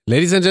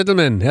Ladies and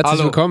Gentlemen,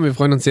 herzlich willkommen, wir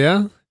freuen uns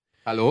sehr.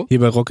 Hallo.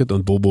 Hier bei Rocket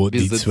und Bobo,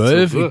 die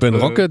 12. Ich bin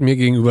Rocket, mir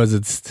gegenüber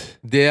sitzt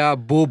der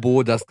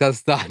Bobo, das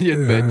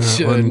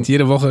Kastanienmännchen. Und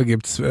jede Woche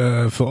gibt es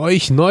für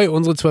euch neu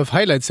unsere 12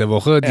 Highlights der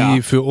Woche,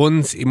 die für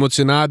uns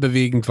emotional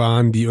bewegend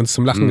waren, die uns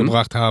zum Lachen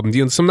gebracht haben,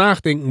 die uns zum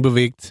Nachdenken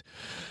bewegt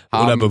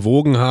oder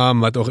bewogen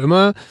haben, was auch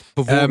immer.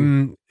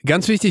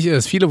 Ganz wichtig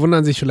ist, viele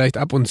wundern sich vielleicht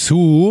ab und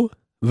zu,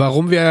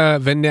 warum wir,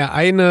 wenn der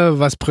eine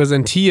was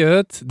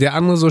präsentiert, der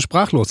andere so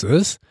sprachlos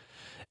ist.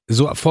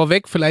 So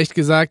vorweg vielleicht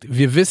gesagt,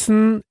 wir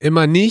wissen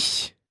immer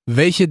nicht,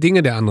 welche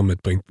Dinge der andere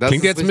mitbringt. Das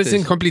klingt jetzt ein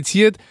bisschen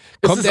kompliziert,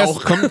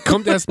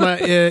 kommt erst mal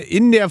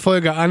in der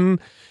Folge an.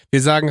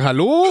 Wir sagen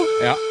Hallo.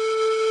 Ja.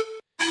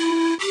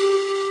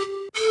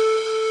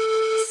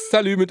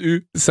 Salü mit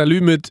Ü. Salü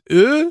mit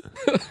Ö.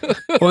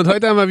 Und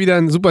heute haben wir wieder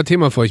ein super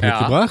Thema für euch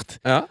mitgebracht.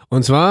 Ja.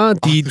 Und zwar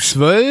die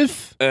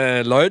 12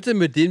 Leute,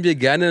 mit denen wir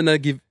gerne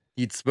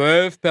die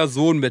 12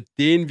 Personen, mit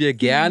denen wir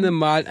gerne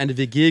mal eine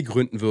WG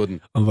gründen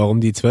würden. Und warum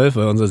die 12?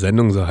 Weil unsere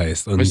Sendung so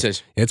heißt. Und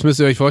Richtig. Jetzt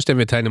müsst ihr euch vorstellen,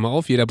 wir teilen immer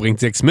auf, jeder bringt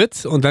 6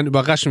 mit und dann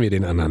überraschen wir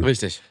den anderen.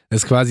 Richtig.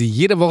 Das ist quasi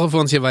jede Woche für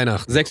uns hier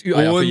Weihnachten. 6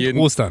 Ü-Eier für jeden.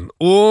 Ostern.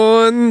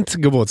 Und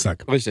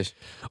Geburtstag. Richtig.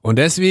 Und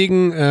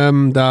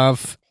deswegen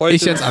darf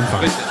ich jetzt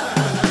anfangen. Richtig.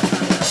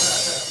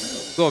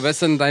 So, wer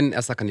ist denn dein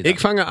erster Kandidat? Ich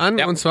fange an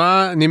und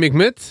zwar nehme ich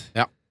mit.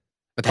 Ja.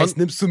 Was heißt,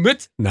 nimmst du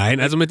mit? Nein,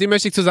 also mit dem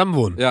möchte ich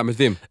zusammenwohnen. Ja, mit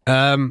wem?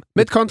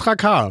 Mit Contra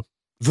K.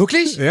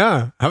 Wirklich?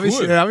 Ja, habe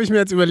ich mir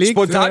jetzt überlegt.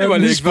 Spontan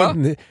überlegt, wa?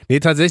 Nee,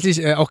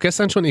 tatsächlich auch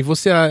gestern schon. Ich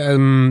wusste ja,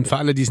 für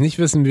alle, die es nicht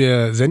wissen,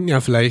 wir senden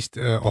ja vielleicht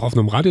auch auf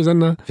einem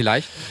Radiosender.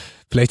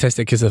 Vielleicht heißt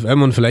der Kiss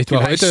FM und vielleicht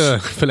war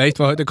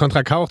heute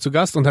Contra K auch zu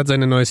Gast und hat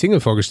seine neue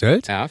Single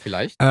vorgestellt. Ja,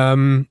 vielleicht.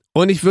 Und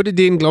ich würde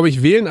den, glaube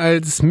ich, wählen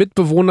als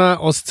Mitbewohner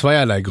aus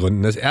zweierlei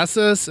Gründen. Das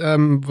erste ist,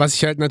 was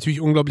ich halt natürlich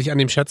unglaublich an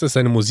dem schätze, ist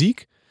seine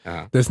Musik.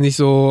 Ja. Das ist nicht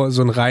so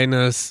ein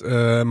reines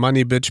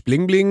Money Bitch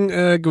Bling Bling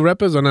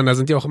Gerappe, sondern da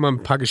sind ja auch immer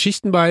ein paar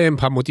Geschichten bei, ein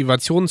paar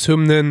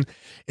Motivationshymnen,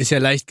 ist ja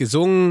leicht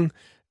gesungen,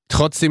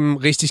 trotzdem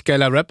richtig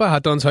geiler Rapper,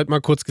 hat er uns heute mal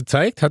kurz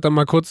gezeigt, hat er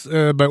mal kurz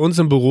bei uns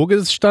im Büro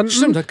gestanden.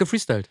 Stimmt, hat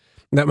gefreestylt.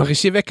 Und hat mal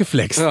richtig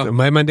weggeflext. Ja.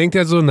 Weil man denkt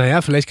ja so,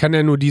 naja, vielleicht kann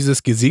er nur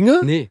dieses Gesinge.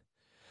 Nee.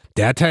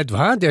 Der hat halt,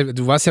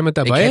 du warst ja mit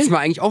dabei. Ich hätte es mal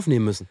eigentlich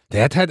aufnehmen müssen.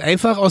 Der hat halt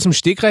einfach aus dem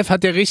Stegreif,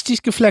 hat der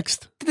richtig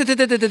geflext.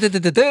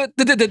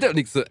 Und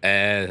ich so,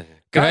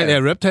 Geil,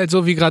 er rappt halt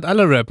so, wie gerade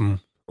alle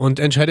rappen. Und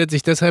entscheidet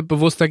sich deshalb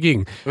bewusst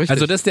dagegen. Richtig.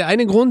 Also das ist der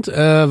eine Grund,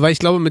 weil ich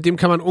glaube, mit dem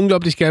kann man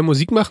unglaublich geil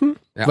Musik machen,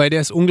 weil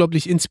der ist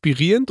unglaublich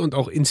inspirierend und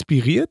auch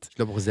inspiriert. Ich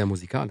glaube auch sehr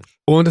musikalisch.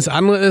 Und das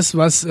andere ist,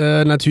 was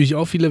natürlich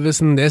auch viele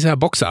wissen, der ist ja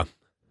Boxer.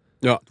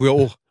 Ja, du ja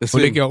auch.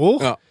 Deswegen. Und ich ja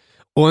auch. Ja.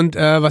 Und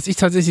was ich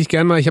tatsächlich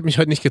gerne mal, ich habe mich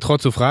heute nicht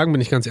getraut zu fragen, bin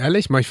ich ganz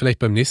ehrlich, mache ich vielleicht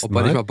beim nächsten Mal.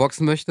 Ob man nicht mal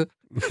boxen möchte?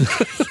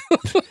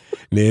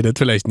 Nee, das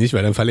vielleicht nicht,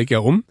 weil dann falle ich ja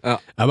um.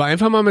 Ja. Aber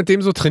einfach mal mit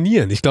dem so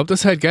trainieren. Ich glaube,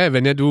 das ist halt geil,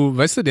 wenn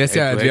weißt du, der ist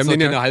ja, wir haben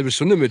den ja eine halbe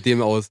Stunde mit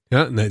dem aus.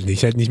 Ja,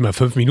 ich halt nicht mal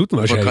 5 Minuten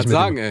wahrscheinlich. Ich wollte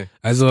gerade sagen, ey.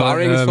 Also,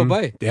 Sparring ist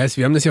vorbei.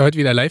 Wir haben das ja heute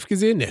wieder live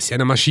gesehen, der ist ja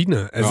eine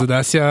Maschine. Also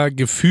da ist ja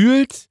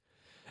gefühlt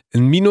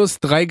ein minus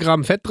 3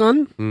 Gramm Fett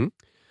dran. Mhm.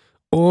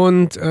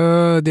 Und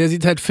der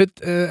sieht halt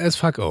fit as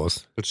fuck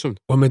aus. Das stimmt.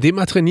 Und mit dem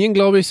mal trainieren,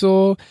 glaube ich,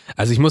 so.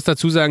 Also ich muss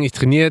dazu sagen, ich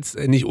trainiere jetzt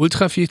nicht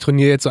ultra viel, ich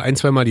trainiere jetzt so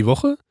 1-2 Mal die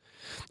Woche.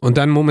 Und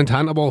dann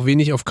momentan aber auch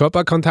wenig auf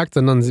Körperkontakt,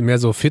 sondern mehr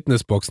so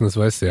Fitnessboxen, das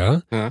weißt du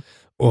ja.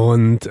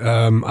 Und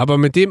aber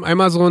mit dem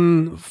einmal so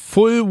ein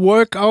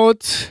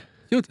Full-Workout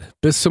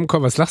bis zum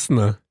Kopf. Was lachst du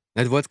denn da?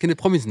 Na, du wolltest keine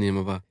Promis nehmen,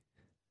 aber.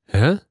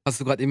 Hä? Hast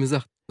du gerade eben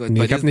gesagt.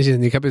 Nee,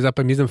 ich hab gesagt,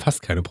 bei mir sind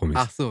fast keine Promis.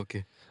 Ach so,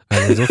 okay.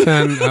 Also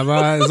insofern,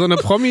 aber so eine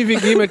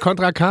Promi-WG mit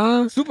Contra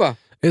K super.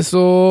 Ist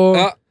so.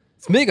 Ja,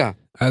 ist mega.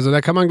 Also da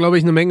kann man, glaube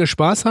ich, eine Menge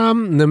Spaß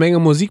haben, eine Menge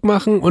Musik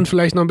machen und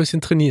vielleicht noch ein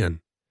bisschen trainieren.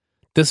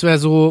 Das wäre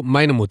so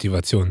meine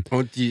Motivation.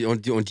 Und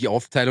die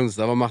Aufteilung des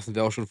Saubermachens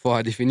wäre auch schon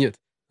vorher definiert.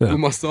 Ja. Du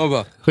machst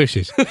sauber.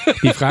 Richtig.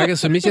 Die Frage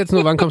ist für mich jetzt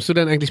nur, wann kommst du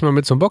denn eigentlich mal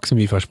mit zum Boxen,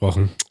 wie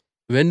versprochen?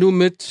 Wenn du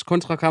mit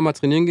Contra K mal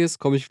trainieren gehst,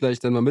 komme ich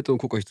vielleicht dann mal mit und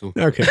gucke euch zu.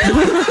 Okay.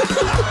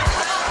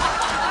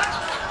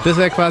 Das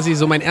wäre quasi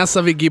so mein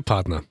erster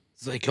WG-Partner.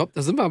 So, ich glaube,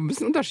 da sind wir ein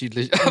bisschen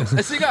unterschiedlich.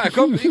 Ist egal,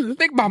 komm, ich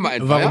mach mal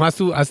einfach. Warum ja? hast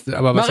du,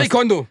 aber was Marie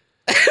Kondo.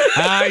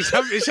 Ich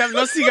hab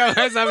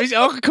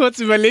lustigerweise auch kurz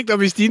überlegt,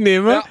 ob ich die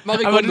nehme. Ja,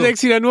 Marie aber Kondo. du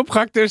denkst wieder nur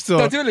praktisch so.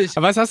 Natürlich.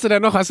 Aber was hast du da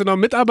noch? Hast du noch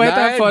einen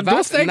Mitarbeiter von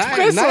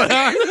Durstexpress?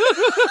 Nein.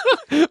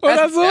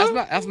 Oder so?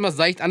 Erstmal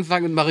seicht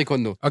anfangen mit Marie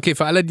Kondo. Okay,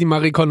 für alle, die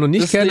Marie Kondo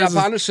nicht kennen. Das ist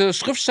eine japanische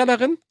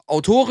Schriftstellerin,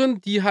 Autorin,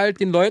 die halt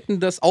den Leuten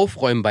das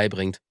Aufräumen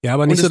beibringt. Ja,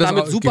 aber nicht und so ist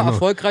damit super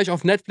erfolgreich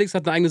auf Netflix,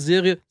 hat eine eigene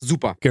Serie,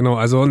 super. Genau,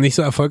 also nicht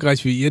so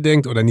erfolgreich, wie ihr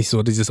denkt, oder nicht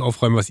so dieses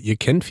Aufräumen, was ihr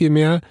kennt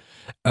vielmehr.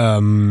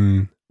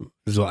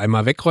 So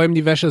einmal wegräumen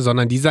die Wäsche,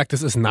 sondern die sagt,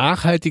 es ist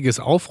nachhaltiges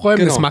Aufräumen,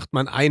 genau. Das macht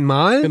man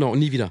einmal. Genau, und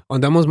nie wieder.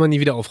 Und dann muss man nie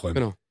wieder aufräumen.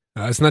 Genau.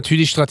 Ja, ist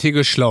natürlich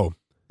strategisch schlau.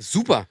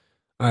 Super.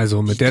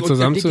 Also mit der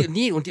zusammen zu...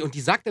 Nee, und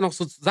die sagt dann auch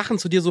so Sachen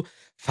zu dir so,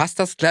 fass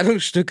das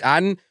Kleidungsstück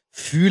an,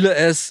 fühle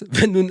es,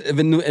 wenn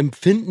du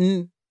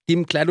Empfinden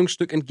dem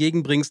Kleidungsstück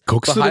entgegenbringst.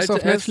 Guckst du das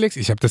auf Netflix?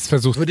 Ich habe das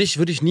versucht. Würde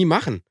ich nie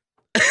machen.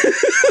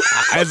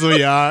 Also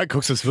ja,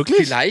 guckst du es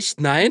wirklich?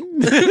 Vielleicht, nein.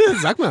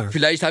 Sag mal.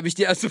 Vielleicht habe ich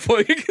die erste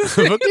Folge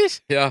gesehen.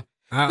 Wirklich? Ja.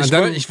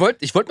 Ich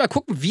wollt mal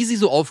gucken, wie sie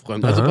so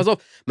aufräumt. Also pass auf,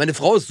 meine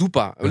Frau ist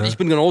super und ich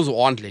bin genauso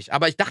ordentlich.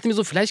 Aber ich dachte mir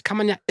so, vielleicht kann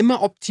man ja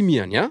immer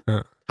optimieren, ja?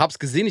 Hab's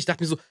gesehen, ich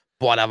dachte mir so,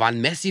 boah, da waren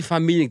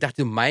Messi-Familien. Ich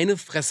dachte, meine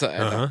Fresse,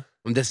 Alter.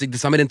 Und deswegen,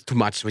 das war mir dann too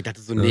much. Und ich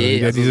dachte so, nee.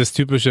 Ja, also, dieses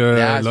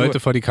typische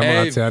Leute vor die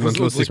Kamera zerren und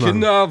lustig machen.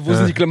 Kinder, wo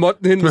sind die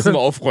Klamotten hin, müssen wir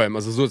aufräumen.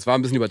 Also so, es war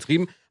ein bisschen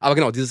übertrieben. Aber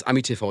genau, dieses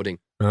Ami-TV-Ding.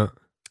 Ja.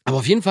 Aber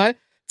auf jeden Fall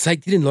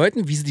zeigt die den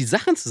Leuten, wie sie die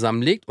Sachen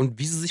zusammenlegt und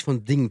wie sie sich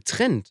von Dingen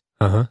trennt.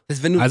 Aha.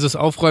 Also das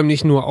Aufräumen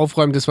nicht nur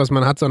aufräumen, das, was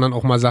man hat, sondern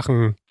auch mal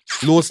Sachen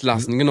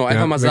loslassen. Genau,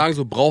 einfach mal sagen,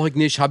 so brauche ich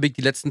nicht, habe ich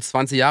die letzten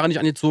 20 Jahre nicht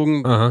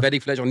angezogen, werde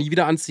ich vielleicht auch nie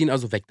wieder anziehen,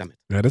 also weg damit.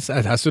 Ja,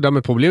 hast du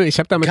damit Probleme? Ich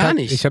habe damit gar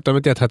nicht. Ich habe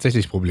damit ja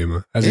tatsächlich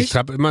Probleme. Also ich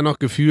habe immer noch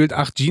gefühlt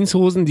 8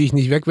 Jeanshosen, die ich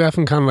nicht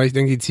wegwerfen kann, weil ich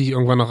denke, die ziehe ich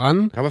irgendwann noch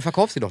an. Aber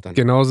verkauf sie doch dann.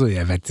 Genauso,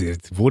 ja,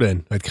 wo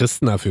denn? Was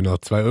kriegst du denn dafür noch?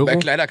 2 Euro? Bei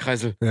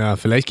Kleiderkreisel. Ja,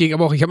 vielleicht gehe ich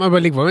aber auch, ich habe mal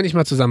überlegt, wollen wir nicht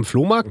mal zusammen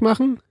Flohmarkt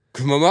machen?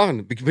 Können wir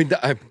machen. Ich bin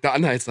der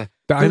Anheizer.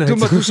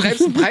 Du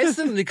schreibst einen Preis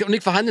hin und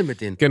ich verhandle mit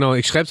denen. Genau,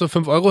 ich schreibe so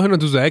 5 Euro hin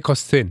und du so, hey,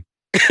 kostet 10.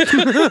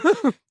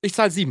 Ich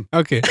zahle 7.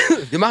 Okay.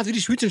 Wir machen es wie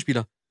die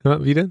Schwütchenspieler.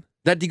 Ja, wie denn?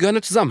 Die gehören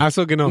nicht zusammen. Ach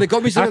so, genau. Und dann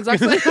komme ich so und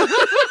sagst genau.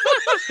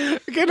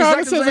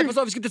 ich sag so, pass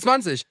auf, ich gebe dir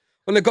 20.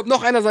 Und dann kommt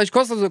noch einer, sag ich,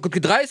 kostet so, guck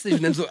dir 30.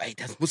 Und dann so, ey,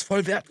 das muss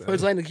voll wertvoll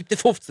sein, dann gib dir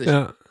 50.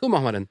 Ja. So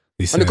machen wir dann.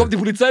 Und dann kommt die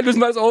Polizei, lösen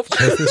wir alles auf.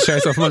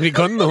 Scheiß auf Marie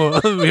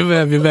Kondo.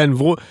 Wir werden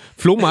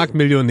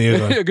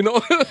Flohmarktmillionäre. Ja,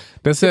 genau.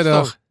 Das ist ja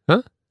doch...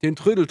 Den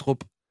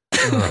Trödeltrupp.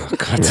 Oh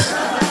Gott.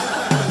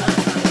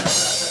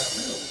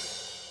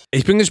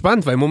 Ich bin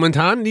gespannt, weil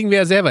momentan liegen wir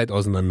ja sehr weit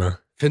auseinander.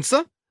 Findest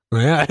du?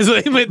 Naja, also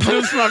ich meine, du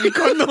nimmst Marie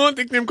Kondo und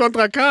ich nehme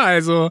Contra K,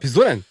 also...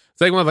 Wieso denn?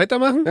 Soll ich mal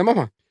weitermachen? Ja, mach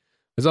mal.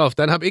 Pass auf,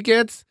 dann habe ich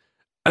jetzt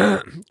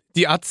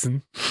die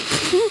Atzen.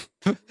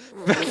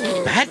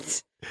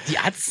 Was? Die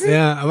Atzen?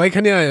 Ja, aber ich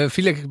kann ja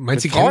viele...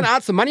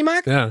 Frauenarzt und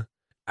Moneymarkt? Ja.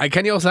 Ich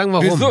kann ja auch sagen,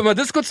 warum. Wieso? Immer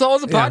Disco zu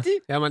Hause,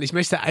 Party? Ja, Mann, ich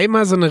möchte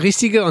einmal so eine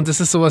richtige, und das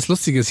ist sowas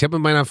Lustiges. Ich habe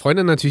mit meiner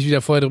Freundin natürlich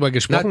wieder vorher drüber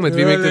gesprochen, mit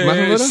wem ich das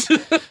machen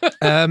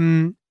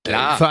würde.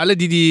 Klar. Für alle,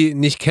 die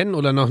nicht kennen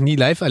oder noch nie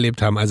live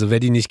erlebt haben, also wer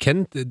die nicht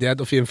kennt, der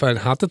hat auf jeden Fall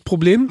ein hartes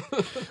Problem.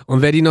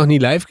 Und wer die noch nie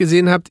live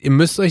gesehen habt, ihr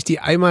müsst euch die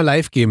einmal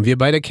live geben. Wir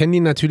beide kennen die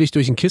natürlich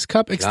durch den Kiss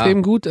Cup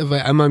extrem gut,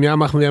 weil einmal im Jahr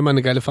machen wir immer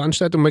eine geile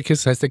Veranstaltung bei Kiss,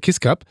 das heißt der Kiss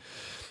Cup.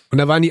 Und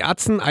da waren die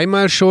Atzen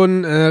einmal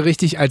schon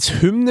richtig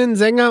als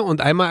Hymnensänger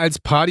und einmal als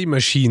Party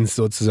Machines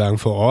sozusagen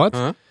vor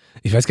Ort.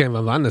 Ich weiß gar nicht,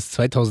 wann waren das?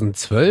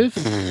 2012?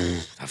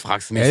 Da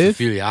fragst du mich so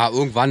viel. Ja,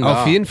 irgendwann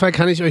Auf jeden Fall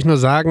kann ich euch nur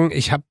sagen,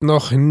 ich habe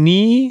noch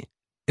nie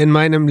in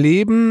meinem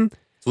Leben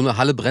so eine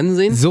Halle brennen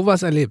sehen?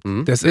 Sowas erlebt.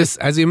 Das ist,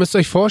 also ihr müsst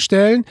euch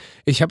vorstellen,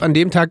 ich habe an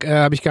dem Tag,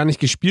 habe ich gar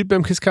nicht gespielt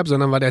beim Kiss Cup,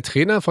 sondern war der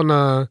Trainer von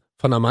einer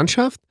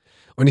Mannschaft.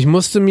 Und ich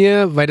musste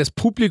mir, weil das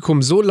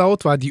Publikum so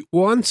laut war, die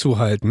Ohren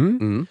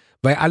zuhalten,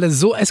 weil alle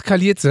so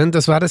eskaliert sind.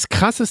 Das war das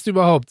Krasseste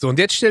überhaupt. So, und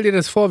jetzt stell dir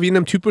das vor, wie in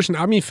einem typischen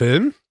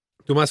Ami-Film.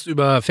 Du machst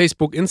über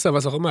Facebook, Insta,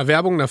 was auch immer,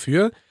 Werbung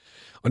dafür.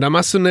 Und da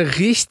machst du eine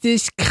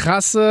richtig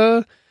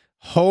krasse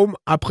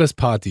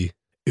Home-Abriss-Party.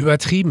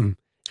 Übertrieben.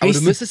 Aber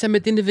du müsstest ja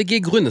mit denen eine WG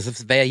gründen.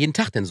 Das wäre ja jeden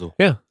Tag denn so.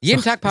 Ja.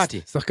 Jeden Tag Party.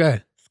 Ist doch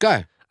geil. Ist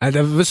geil.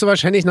 Alter, da wirst du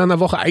wahrscheinlich nach einer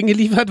Woche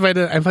eingeliefert, weil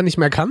du einfach nicht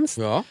mehr kannst.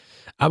 Ja.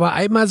 Aber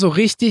einmal so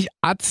richtig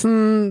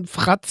Atzen,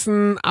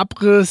 Fratzen,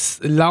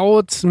 Abriss,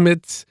 laut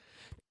mit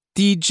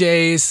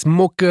DJs,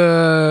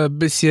 Mucke,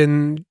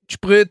 bisschen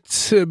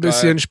Sprit,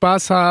 bisschen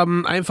Spaß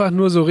haben, einfach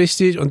nur so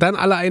richtig und dann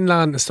alle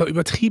einladen, ist doch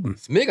übertrieben.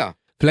 Ist mega.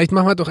 Vielleicht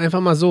machen wir doch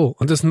einfach mal so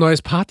und das ist ein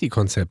neues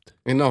Partykonzept.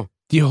 Genau.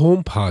 Die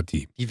Home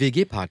Party. Die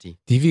WG-Party.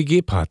 Die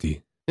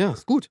WG-Party. Ja,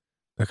 ist gut.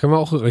 Da können wir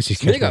auch richtig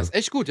Ist mega, ist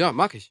echt gut, ja,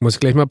 mag ich. Muss ich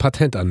gleich mal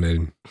Patent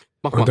anmelden.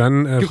 Mach mal. Und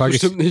dann frage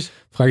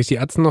ich die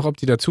Atzen noch, ob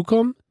die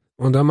dazukommen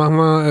und dann machen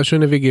wir eine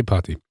schöne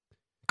WG-Party.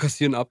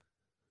 Kassieren ab.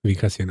 Wie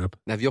kassieren ab?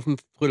 Na, wie auf dem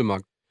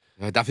Frödelmarkt.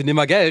 Ja, dafür nehmen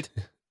wir Geld.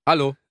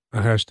 Hallo.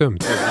 Ach ja,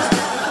 stimmt.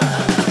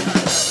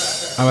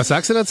 Aber was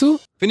sagst du dazu?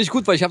 Finde ich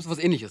gut, weil ich habe so was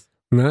Ähnliches.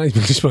 Na, ich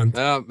bin gespannt.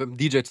 Ja, mit dem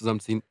DJ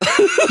zusammenziehen.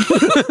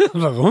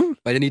 Warum?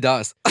 Weil der nie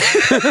da ist.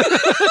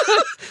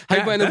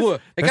 Halt mal in Ruhe.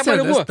 Ich hab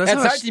meine Ruhe. Er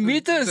zahlt die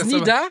Miete, ist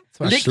nie da,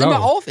 legt schlau.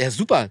 immer auf. Ja,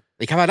 super.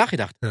 Ich habe mal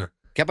nachgedacht. Ja.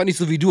 Ich habe ja nicht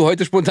so wie du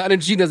heute spontan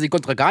entschieden, dass ich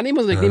Contra K nehme,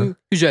 sondern ich nehme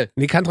Hygel.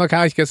 Nee, Contra K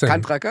habe ich gestern.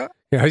 Contra K?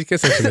 Ja, habe ich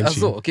gestern schon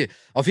entschieden. Ach so, okay.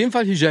 Auf jeden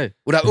Fall Hygel.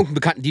 Oder irgendeinen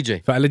bekannten DJ.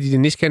 Für alle, die den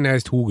nicht kennen, der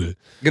heißt Hugel.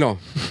 Genau.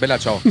 Bella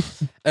Ciao.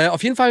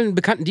 Auf jeden Fall einen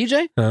bekannten DJ,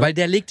 weil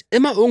der legt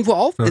immer irgendwo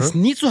auf, ist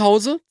nie zu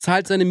Hause,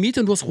 zahlt seine Miete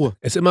und du hast Ruhe.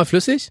 Ist immer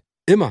flüssig?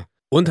 Immer.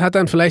 Und hat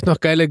dann vielleicht noch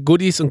geile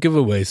Goodies und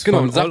Giveaways. Genau.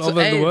 Von Und sagt all so,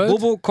 over the ey, world.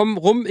 Bobo, komm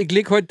rum, ich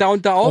leg heute da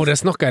und da auf. Oh, das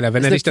ist noch geiler,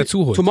 wenn er dich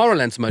dazu holt.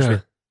 Tomorrowland zum Beispiel.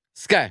 Ja.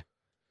 Ist geil.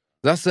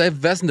 Sagst du, ey,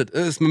 wer ist denn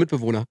das? Ist mein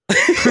Mitbewohner.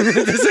 Das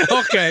ist ja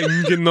auch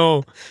geil,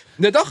 genau.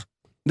 Na doch.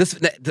 Wir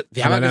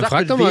haben ja gesagt,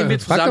 frag mit doch wem mal, wir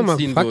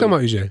zusammenziehen. frag doch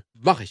mal Hygel.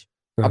 Mach ich.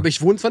 Ja. Aber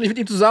ich wohne zwar nicht mit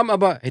ihm zusammen,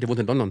 aber hey, der wohnt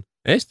in London.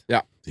 Echt?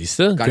 Ja. Siehst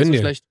du? Gar nicht so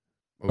schlecht.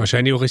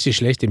 Wahrscheinlich auch richtig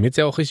schlecht. Dem geht's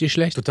ja auch richtig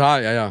schlecht.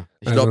 Total, ja.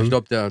 Ich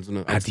glaube, der hat so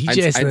eine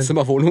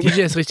Einzimmerwohnung.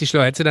 DJ ist richtig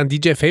schlau. Hättest du dann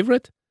DJ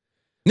Favorite?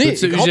 Nee,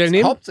 Würdest du Hygel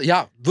nehmen?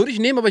 ja, würde ich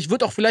nehmen, aber ich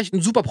würde auch vielleicht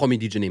einen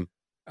Super-Promi-DJ nehmen.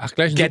 Ach,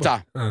 gleich ein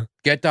Getter.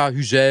 Getter,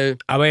 Hügel.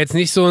 Aber jetzt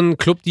nicht so ein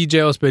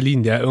Club-DJ aus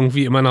Berlin, der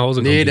irgendwie immer nach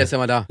Hause kommt. Nee, der ist ja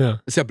mal da. Ja.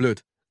 Ist ja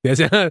blöd. Der ist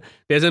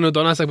ja nur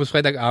Donnerstag bis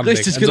Freitagabend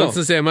Richtig, weg.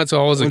 Ansonsten ist er immer zu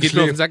Hause. Und geht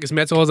mir auf den Sack, ist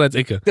mehr zu Hause als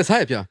Icke.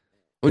 Deshalb, ja.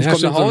 Und ich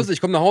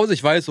komme nach Hause,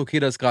 ich weiß, okay,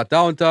 das ist gerade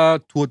da und da,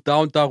 tourt da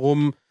und da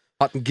rum,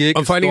 hat einen Gig.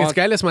 Und vor allen Dingen das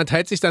Geile ist, man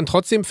teilt sich dann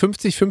trotzdem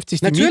 50-50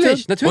 die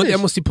Miete. Natürlich. Und er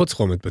muss die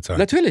Putzfrau mitbezahlen.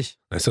 Natürlich.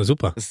 Das ist doch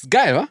super. Das ist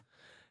geil, wa?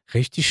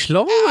 Richtig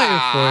schlau, mein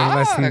Freund.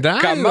 Was ist denn da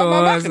kann man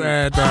mal machen.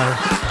 Alter?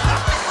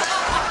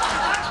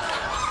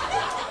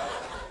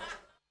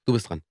 Du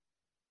bist dran.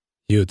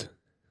 Gut.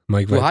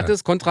 Mike Du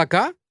hattest Contra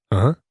K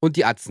und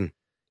die Atzen.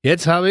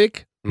 Jetzt habe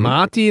ich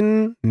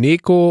Martin,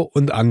 Neko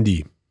und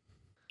Andi.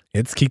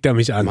 Jetzt kickt er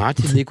mich an.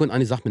 Martin, Neko und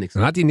Andi sagt mir nichts.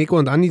 Martin, Neko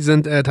und Andi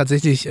sind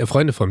tatsächlich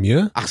Freunde von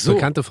mir. Ach so.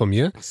 Bekannte von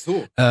mir. Ach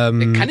so.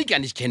 Den kann ich gar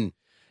nicht kennen.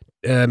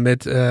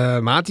 Mit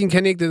Martin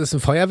kenne ich, das ist ein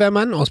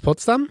Feuerwehrmann aus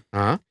Potsdam.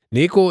 Aha.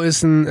 Neko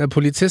ist ein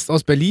Polizist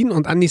aus Berlin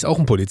und Andi ist auch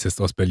ein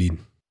Polizist aus Berlin.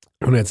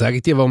 Und jetzt sage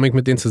ich dir, warum ich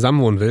mit denen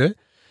zusammenwohnen will.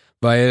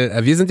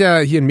 Weil wir sind ja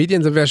hier in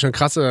Medien, sind wir ja schon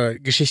krasse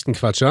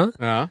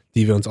Geschichtenquatscher,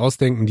 die wir uns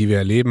ausdenken, die wir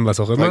erleben,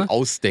 was auch immer.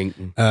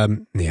 Ausdenken.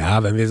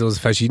 Ja, wenn wir so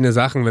verschiedene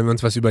Sachen, wenn wir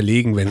uns was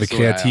überlegen, wenn wir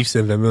kreativ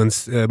sind, wenn wir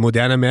uns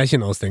moderne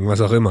Märchen ausdenken, was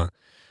auch immer.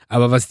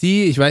 Aber was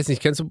ich weiß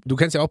nicht, du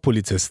kennst ja auch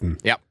Polizisten.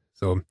 Ja.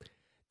 So.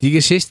 Die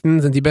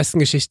Geschichten sind die besten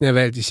Geschichten der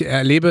Welt. Ich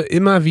erlebe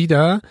immer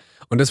wieder,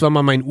 und das war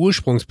mal mein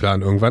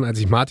Ursprungsplan irgendwann, als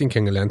ich Martin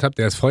kennengelernt habe,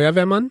 der ist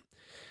Feuerwehrmann.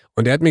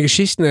 Und der hat mir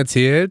Geschichten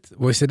erzählt,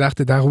 wo ich so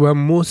dachte, darüber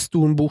musst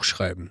du ein Buch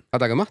schreiben.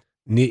 Hat er gemacht?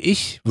 Nee,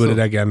 ich würde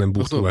da gerne ein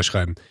Buch drüber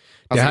schreiben.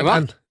 Hast du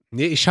gemacht?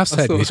 Nee, ich schaff's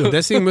halt nicht. Und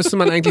deswegen müsste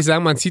man eigentlich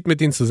sagen, man zieht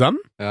mit denen zusammen.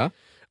 Ja.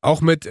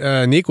 Auch mit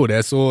Neko, der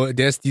ist so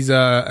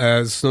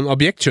ein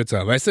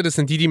Objektschützer. Weißt du, das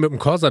sind die mit dem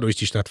Corsa durch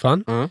die Stadt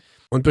fahren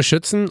und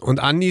beschützen. Und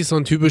Andi ist so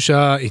ein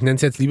typischer, ich nenne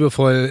es jetzt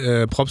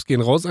liebevoll, Props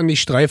gehen raus an die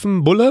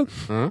Streifenbulle.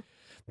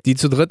 Die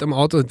zu dritt im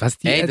Auto. Das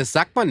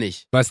sagt man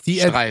nicht.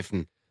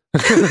 Streifen.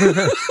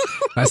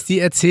 Was die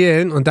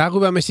erzählen. Und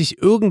darüber möchte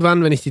ich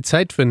irgendwann, wenn ich die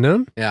Zeit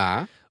finde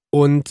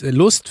und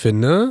Lust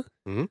finde,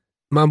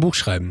 mal ein Buch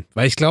schreiben.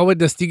 Weil ich glaube,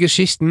 dass die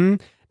Geschichten,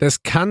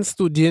 das kannst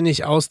du dir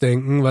nicht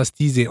ausdenken, was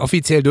die sehen.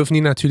 Offiziell dürfen die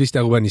natürlich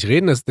darüber nicht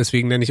reden,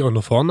 deswegen nenne ich auch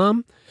nur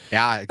Vornamen.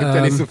 Ja, es gibt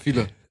ja nicht so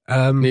viele.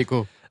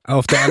 Neko.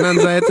 Auf der anderen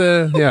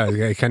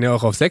Seite, ich kann ja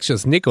auch auf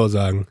Sächsisch Neko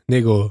sagen.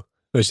 Neko.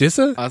 Verstehst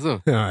du? Achso.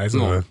 Ja,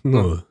 also.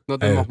 No,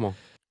 dann mach mal.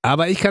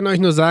 Aber ich kann euch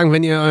nur sagen,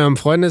 wenn ihr in eurem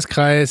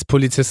Freundeskreis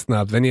Polizisten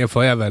habt, wenn ihr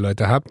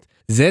Feuerwehrleute habt,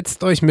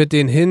 setzt euch mit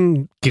denen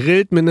hin,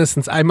 grillt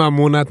mindestens einmal im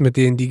Monat mit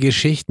denen. Die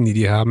Geschichten,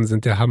 die haben,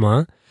 sind der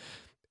Hammer.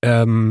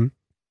 Und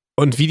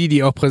wie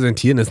die auch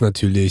präsentieren, ist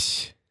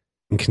natürlich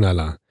ein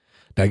Knaller.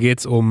 Da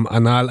geht's um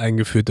anal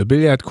eingeführte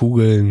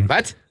Billardkugeln.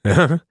 Was?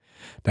 Ja.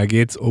 Da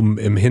geht's um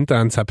im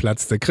Hintern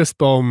zerplatzte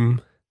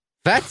Christbaum.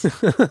 Was?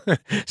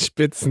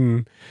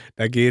 Spitzen.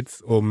 Da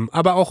geht's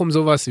aber auch um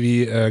sowas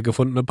wie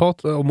gefundene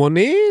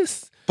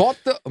Portemonnaies.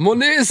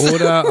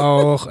 Oder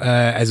auch,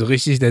 also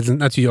richtig, da sind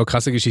natürlich auch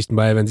krasse Geschichten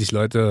bei, wenn sich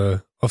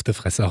Leute auf die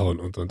Fresse hauen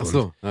und. Ach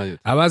so, na gut.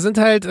 Aber sind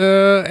halt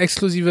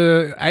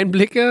exklusive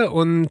Einblicke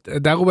und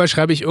darüber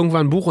schreibe ich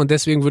irgendwann ein Buch und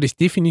deswegen würde ich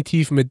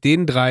definitiv mit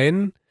den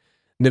dreien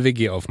eine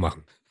WG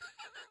aufmachen.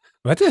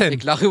 Was denn?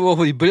 Ich lache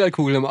über die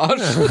Billardkugel im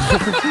Arsch.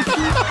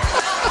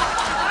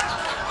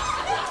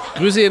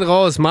 Grüße ihn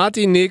raus,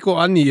 Martin, Neko,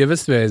 Andi, ihr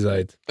wisst, wer ihr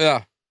seid.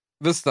 Ja,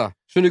 wisst ihr.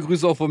 Schöne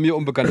Grüße auch von mir,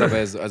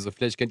 unbekannterweise. Also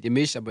vielleicht kennt ihr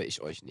mich, aber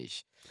ich euch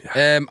nicht.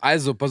 Ja.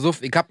 Also, pass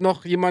auf, ich habe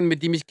noch jemanden,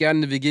 mit dem ich gerne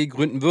eine WG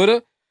gründen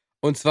würde.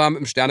 Und zwar mit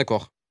einem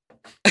Sternekoch.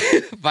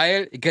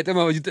 Weil ich hätte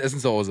immer gutes Essen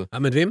zu Hause.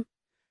 Aber mit wem?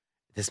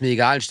 Das ist mir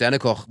egal, ein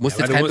Sternekoch. Muss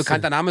jetzt kein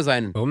bekannter Name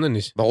sein. Warum denn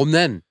nicht? Warum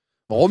denn?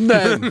 Warum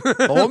denn?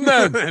 Warum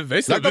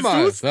denn? Sag doch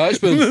mal. Ja,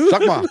 ich bin's.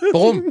 Sag mal.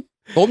 Warum?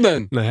 Warum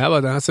denn? Naja,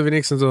 aber da hast du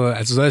wenigstens so,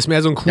 also soll es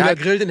mehr so ein cooler... Ja,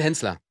 grill den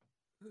Hensler.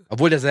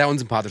 Obwohl der sehr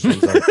unsympathisch sein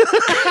soll.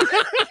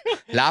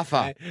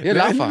 Lava. Ja,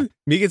 Lava.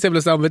 Mir geht's ja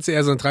bloß darum, willst du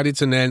eher so einen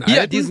traditionellen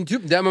Hier, diesen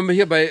Typen, der immer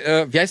hier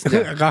bei, wie heißt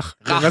der? Rach.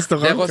 Der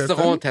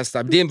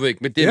Restauranttester. Mit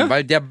dem,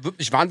 weil der wird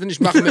mich wahnsinnig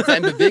machen mit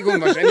seinen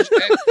Bewegungen wahrscheinlich.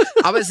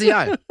 Aber ist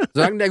egal.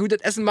 Solange der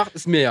gutes Essen macht,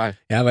 ist mir egal.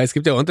 Ja, weil es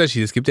gibt ja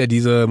Unterschiede. Es gibt ja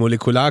diese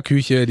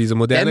Molekularküche, diese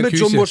moderne Küche.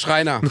 Der mit Jumbo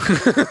Schreiner.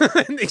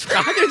 Ich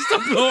frage dich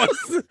doch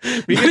bloß.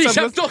 Ich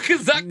hab doch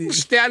gesagt, ein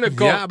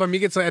Sternekoch. Ja, aber mir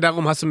geht's doch eher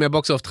darum, hast du mehr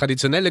Bock auf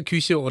traditionelle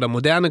Küche oder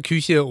moderne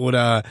Küche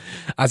oder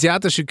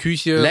asiatische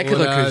Küche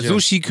leckere oder Küche.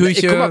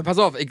 Sushi-Küche. Guck mal, pass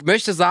auf, ich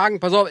möchte sagen,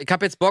 ich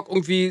habe jetzt Bock,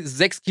 irgendwie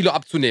 6 Kilo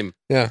abzunehmen.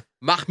 Ja.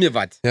 Mach mir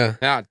was.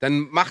 Ja.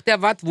 Dann macht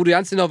der was, wo du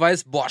ganz genau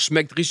weißt, boah,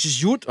 schmeckt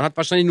richtig gut und hat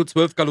wahrscheinlich nur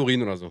 12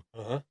 Kalorien oder so.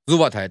 Aha. So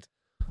was halt.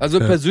 Also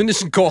einen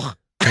persönlichen Koch.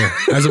 Ja.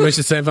 Also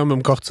möchtest du einfach mit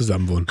dem Koch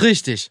zusammenwohnen?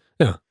 Richtig.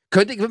 Ja.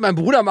 Könnte ich mit meinem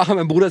Bruder machen,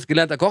 mein Bruder ist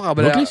gelernter Koch,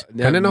 aber wirklich?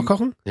 Kann der noch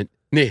kochen?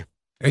 Nee.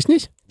 Echt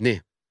nicht?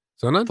 Nee.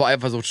 Sondern? Vor allem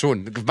versucht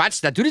schon.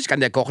 Quatsch, natürlich kann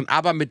der kochen,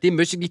 aber mit dem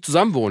möchte ich nicht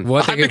zusammenwohnen.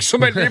 Hab ich schon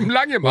mein Leben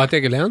lang gemacht. Wo hat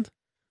der gelernt?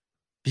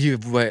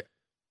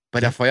 Bei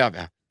der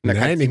Feuerwehr.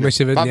 Nein, ich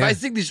möchte wissen.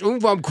 Weiß ich nicht,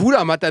 irgendwo am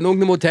Kudamm hat er in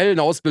irgendeinem Hotel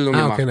eine Ausbildung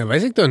gemacht. Okay, dann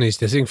weiß ich doch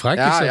nicht. Deswegen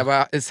frage ich. Ja,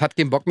 aber es hat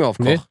keinen Bock mehr auf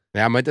Koch. Nee.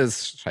 Ja, er meinte, es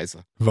ist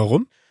scheiße.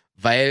 Warum?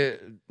 Weil,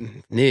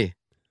 nee.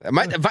 Er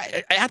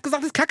hat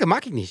gesagt, das ist kacke,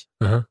 mag ich nicht.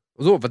 Aha.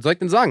 So, was soll ich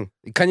denn sagen?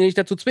 Ich kann ja nicht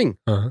dazu zwingen.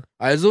 Aha.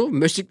 Also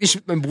möchte ich nicht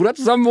mit meinem Bruder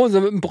zusammen wohnen,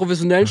 sondern mit einem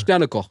professionellen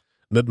Sternekoch.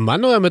 Mit einem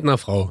Mann oder mit einer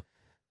Frau?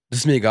 Das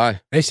ist mir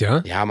egal. Echt,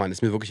 ja? Ja, Mann,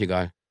 ist mir wirklich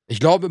egal. Ich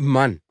glaube mit einem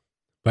Mann.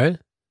 Weil?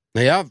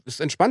 Naja,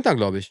 ist entspannter,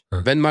 glaube ich.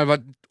 Ja. Wenn mal was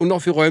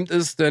unaufgeräumt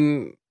ist,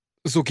 dann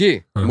ist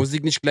okay. Muss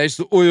ich nicht gleich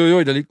so,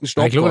 uiuiui, da liegt ein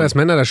Staub. Ich glaube, dass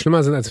Männer da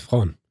schlimmer sind als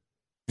Frauen.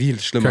 Wie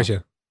schlimmer?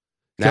 Köche.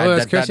 Na,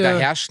 da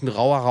herrscht ein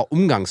rauerer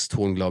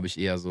Umgangston, glaube ich,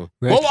 eher so.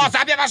 Ja, Bobo, hast du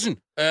abgewaschen?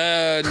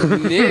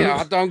 Nee, er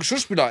hat da einen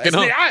Geschirrspüler.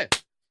 Genau. Ist mir egal.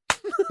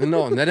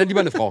 Genau, na dann lieber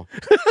eine Frau.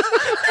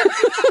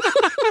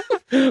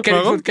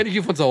 Kenn ich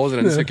hier von zu Hause,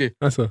 dann ist okay.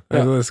 Achso,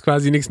 also das ist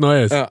quasi nichts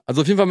Neues. Ja,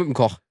 also auf jeden Fall mit dem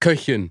Koch.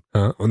 Köchin.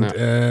 Ja, und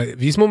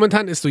wie ist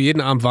momentan? Isst du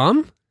jeden Abend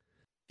warm?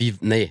 Wie?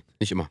 Nee,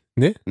 nicht immer.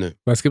 Nee? Nö.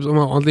 Was gibt's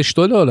immer? Ordentlich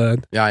Stulle oder?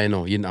 Ja,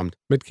 genau, jeden Abend.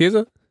 Mit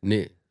Käse?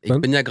 Nee, ich Dann?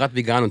 bin ja gerade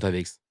vegan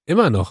unterwegs.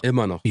 Immer noch?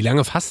 Immer noch. Wie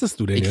lange fastest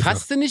du denn Ich jetzt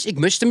faste nicht, ich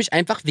möchte mich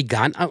einfach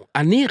vegan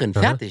ernähren.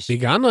 noch? Fertig.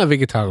 Vegan oder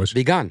vegetarisch?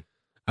 Vegan.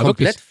 Aber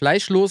Komplett wirklich?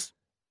 fleischlos,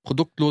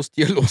 produktlos,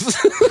 tierlos.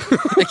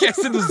 Ich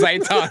esse nur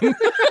Seitan. Und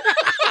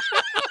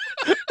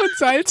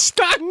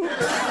Salzstangen.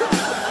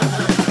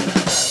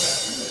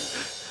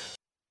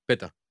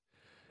 Bitte.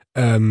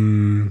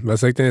 Was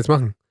soll ich denn jetzt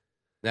machen?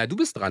 Na, du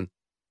bist dran.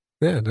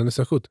 Ja, dann ist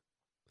doch gut.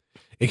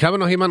 Ich habe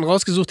noch jemanden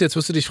rausgesucht, jetzt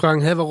wirst du dich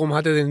fragen, warum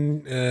hat er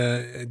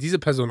denn diese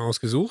Person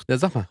ausgesucht? Ja,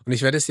 sag mal. Und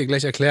ich werde es dir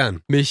gleich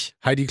erklären. Mich.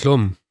 Heidi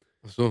Klum.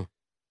 Ach so.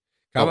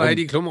 Ich habe Warum?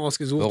 Heidi Klum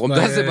ausgesucht. Warum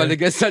das denn? Weil du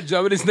gestern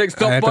Germany's Next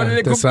Topmodel Alter,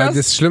 geguckt das war hast?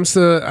 das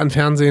Schlimmste an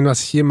Fernsehen,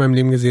 was ich je in meinem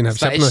Leben gesehen habe.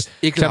 Das war Ich habe echt noch,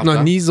 ich hab ekelhaft, noch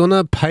wa? nie so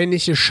eine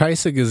peinliche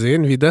Scheiße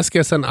gesehen, wie das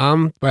gestern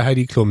Abend bei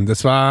Heidi Klum.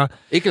 Das war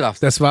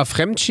Ekelhaft.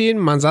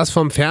 Fremdschämen. Man saß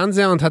vorm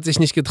Fernseher und hat sich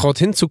nicht getraut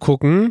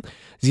hinzugucken.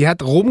 Sie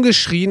hat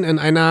rumgeschrien in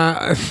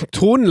einer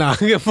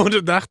Tonlage, wo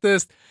du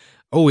dachtest,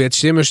 oh, jetzt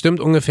stehen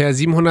bestimmt ungefähr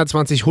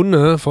 720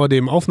 Hunde vor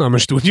dem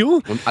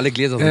Aufnahmestudio. Und alle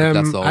Gläser sind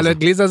geplatzt zu Hause. Alle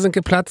Gläser sind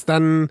geplatzt.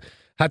 Dann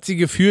hat sie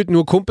gefühlt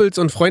nur Kumpels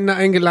und Freunde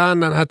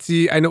eingeladen. Dann hat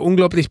sie eine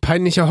unglaublich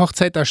peinliche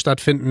Hochzeit da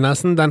stattfinden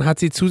lassen. Dann hat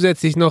sie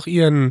zusätzlich noch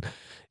ihren,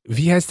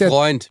 wie heißt der?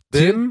 Freund.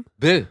 Tim?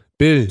 Bill.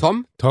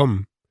 Tom?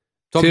 Tom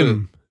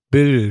Tim.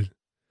 Bill.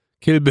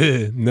 Kill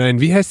Bill.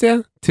 Nein, wie heißt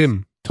der?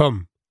 Tim.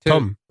 Tom.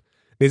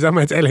 Nee, sag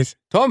mal jetzt ehrlich.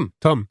 Tom.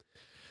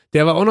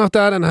 Der war auch noch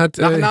da. Dann hat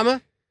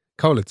Nachname?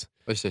 Kaulitz.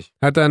 Richtig.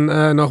 Hat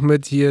dann noch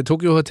mit hier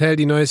Tokyo Hotel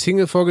die neue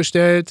Single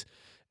vorgestellt.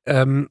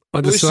 Und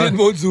das war,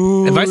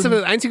 weißt du,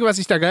 das Einzige, was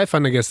ich da geil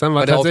fand gestern,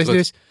 war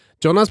tatsächlich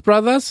Jonas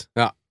Brothers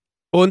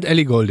und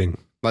Ellie Goulding.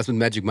 Was mit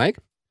Magic Mike?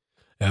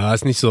 Ja,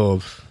 ist nicht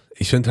so.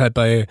 Ich finde halt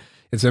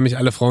jetzt werden mich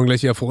alle Frauen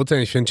gleich hier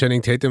verurteilen, ich finde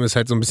Channing Tatum ist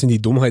halt so ein bisschen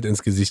die Dummheit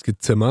ins Gesicht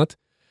gezimmert.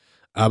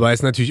 Aber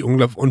es ist natürlich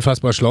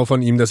unfassbar schlau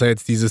von ihm, dass er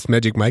jetzt dieses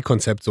Magic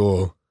Mike-Konzept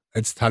so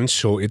als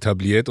Tanzshow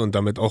etabliert und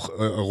damit auch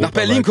Europa nach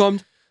Berlin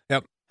kommt.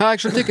 Ja. Ha,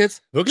 ich schon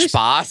Tickets. Wirklich?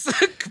 Spaß.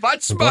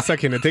 Quatsch, Du Mann. brauchst ja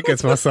keine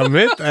Tickets, machst du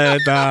mit.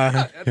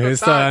 Da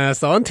ist da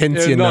auch ein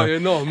Tänzchen da.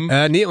 Genau.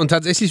 Nee, und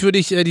tatsächlich würde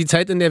ich die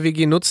Zeit in der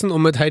WG nutzen,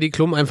 um mit Heidi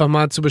Klum einfach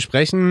mal zu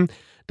besprechen,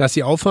 dass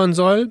sie aufhören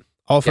soll. Mit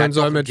die hat doch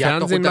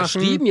Fernsehen machen.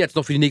 unterschrieben jetzt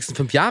noch für die nächsten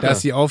 5 Jahre.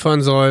 Dass sie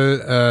aufhören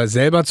soll,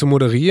 selber zu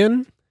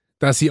moderieren.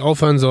 Dass sie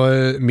aufhören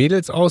soll,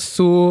 Mädels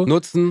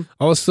auszunutzen.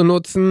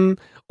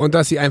 Und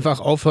dass sie einfach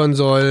aufhören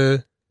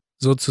soll,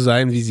 so zu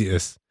sein, wie sie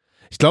ist.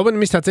 Ich glaube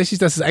nämlich tatsächlich,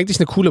 dass es eigentlich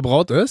eine coole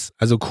Braut ist.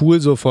 Also cool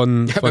so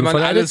von wenn man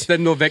von alles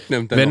dann nur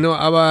wegnimmt. Dann wenn noch. du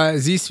aber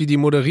siehst, wie die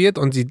moderiert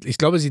und ich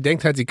glaube, sie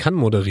denkt halt, sie kann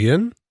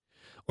moderieren.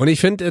 Und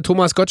ich finde,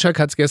 Thomas Gottschalk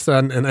hat es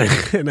gestern in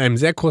einem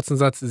sehr kurzen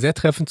Satz sehr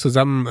treffend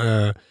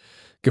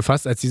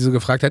zusammengefasst, als sie so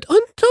gefragt hat, und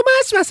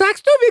Thomas, was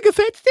sagst du, wie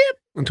gefällt's dir?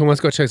 Und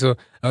Thomas Gottschalk so,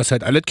 das ist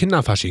halt alles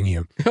Kinderfasching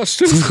hier. Ja,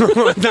 stimmt.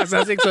 Und da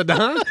saß ich so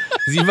da.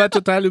 Sie war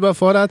total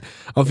überfordert.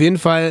 Auf jeden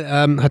Fall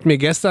hat mir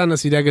gestern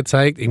das wieder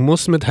gezeigt, ich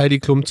muss mit Heidi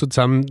Klum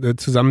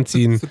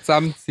zusammenziehen,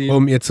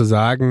 um ihr zu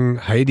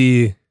sagen,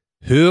 Heidi,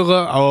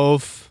 höre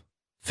auf,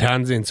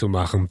 Fernsehen zu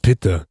machen.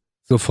 Bitte.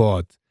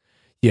 Sofort.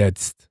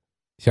 Jetzt.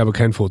 Ich habe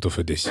kein Foto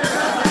für dich.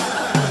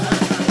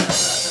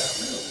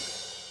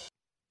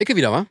 Ecke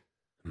wieder, wa?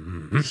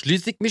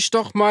 Schließe ich mich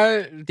doch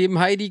mal dem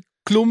Heidi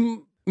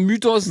Klum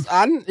Mythos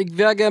an. Ich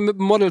wäre gerne mit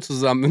einem Model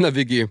zusammen in der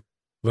WG.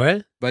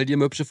 Weil? Weil die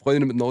eine hübsche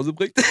Freundin mit nach Hause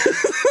bringt.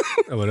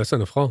 Aber das ist ja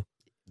eine Frau.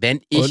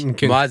 Wenn ich,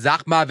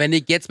 wenn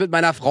ich jetzt mit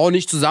meiner Frau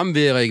nicht zusammen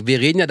wäre, wir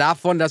reden ja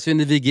davon, dass wir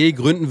eine WG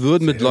gründen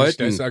würden mit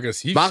Leuten.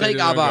 Mach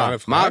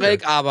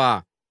ich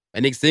aber.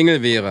 Wenn ich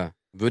Single wäre,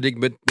 würde ich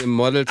mit einem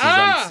Model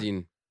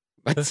zusammenziehen.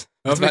 Was?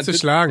 Hör auf mich zu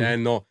schlagen. Ja,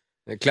 no.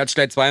 Er klatscht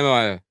gleich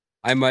zweimal.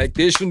 Einmal ich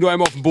dich und du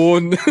einmal auf den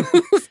Boden.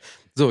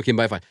 So, okay,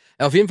 Beifall.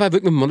 Auf jeden Fall würde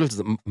ich mit einem Model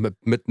zusammen,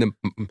 mit einem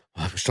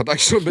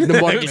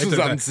Model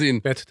zusammenziehen.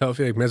 Wer total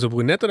aufgeregt. Mehr so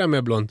brünett oder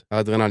mehr blond?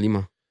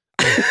 Adrenalin.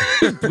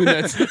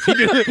 Brünett.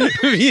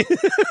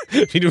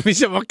 Wie du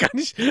mich aber auch gar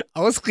nicht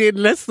ausreden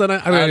lässt,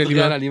 sondern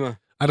Adriana Lima.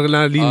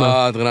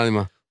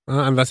 Adrenalin.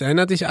 An was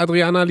erinnert dich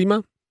Adriana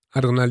Lima?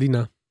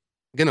 Adrenalina.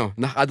 Genau,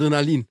 nach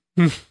Adrenalin.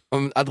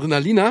 Und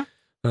Adrenalina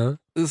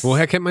ist...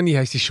 Woher kennt man die?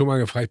 Habe ich dich schon mal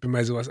gefragt. Ich bin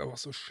bei sowas aber auch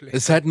so schlecht.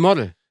 Ist halt ein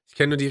Model. Ich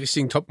kenne nur die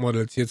richtigen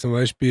Topmodels. Hier zum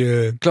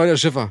Beispiel... Claudia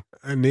Schiffer.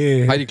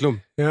 Nee. Heidi Klum.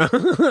 Ja.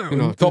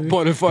 Genau.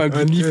 Topmodel vor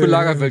allem, die nie für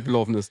Lagerfeld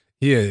gelaufen ist.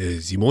 Hier,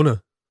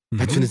 Simone.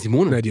 Was für eine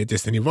Simone? Na, die hat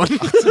gestern gewonnen.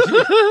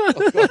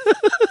 Oh Gott.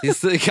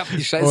 Siehst du, ich hab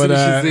die Scheiße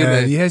nicht gesehen,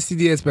 ey. Wie heißt die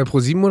jetzt bei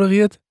ProSieben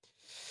moderiert?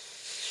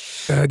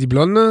 Die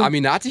Blonde?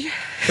 Aminati?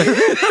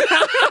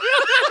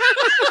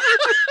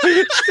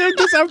 Stimmt,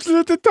 das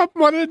absolute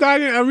Topmodel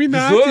Daniel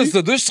Aminati. Wieso? Ist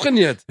er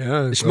durchtrainiert?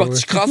 Ja, ich mach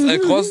dich krass, ey,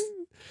 Cross.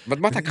 Was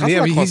macht der krass?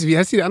 Nee, wie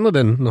heißt die andere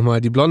denn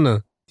nochmal? Die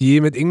Blonde,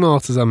 die mit Ingmar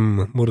auch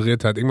zusammen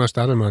moderiert hat. Ingmar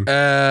Stadelmann.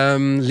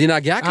 Lena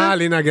Gerke? Ah,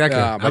 Lena Gerke.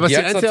 Ja, aber die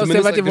einzige, aus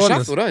der was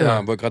geworden ist. Oder?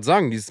 Ja, wollte gerade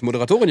sagen, die ist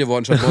Moderatorin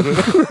geworden statt Model.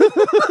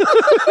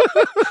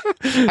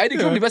 Heidi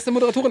Klum, die beste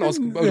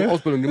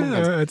Moderatorin-Ausbildung, die man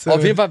kann.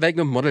 Auf jeden Fall wäre ich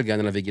mit dem Model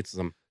gerne in der WG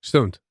zusammen.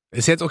 Stimmt.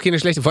 Ist jetzt auch keine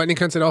schlechte. Vor allen Dingen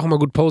kannst du da auch immer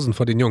gut posen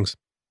vor den Jungs.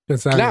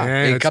 Sagen,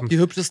 klar, ich hab die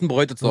hübschesten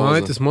Bräute zu Hause.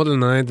 Heute ist Model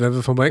Night, wenn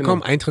wir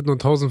vorbeikommen, Eintritt nur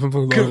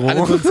 1.500 Euro.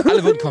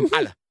 Alle würden kommen,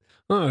 alle.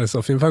 Das ist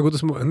auf jeden Fall ein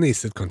gutes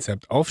nächstes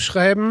Konzept.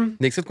 Aufschreiben.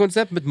 Nächstes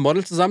Konzept, mit einem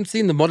Model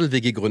zusammenziehen, eine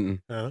Model-WG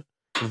gründen. Ja.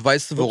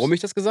 Weißt du, warum ich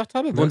das gesagt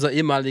habe? Weil unser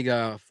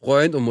ehemaliger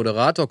Freund und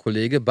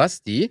Moderator-Kollege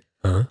Basti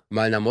mal in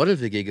einer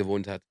Model-WG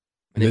gewohnt hat.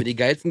 Und er mir die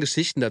geilsten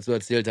Geschichten dazu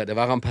erzählt hat. Er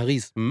war in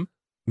Paris.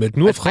 Mit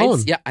nur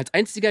Frauen? Als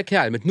einziger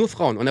Kerl, mit nur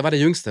Frauen. Und er war der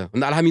Jüngste.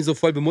 Und alle haben ihn so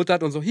voll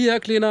bemuttert und so, hier,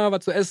 Kleiner,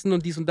 was zu essen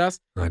und dies und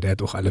das. Der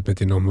hat auch alles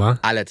mitgenommen, wa?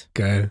 Alles.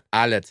 Geil.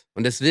 Alles.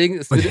 Und deswegen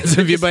ist... Und jetzt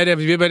sind wir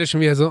beide schon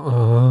wieder so...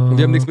 Und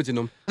wir haben nichts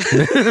mitgenommen.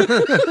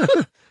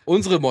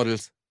 Unsere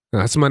Models.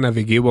 Hast du mal in einer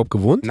WG überhaupt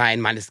gewohnt? Nein,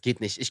 Mann, es geht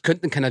nicht. Ich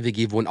könnte in keiner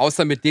WG wohnen,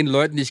 außer mit den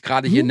Leuten, die ich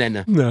gerade hier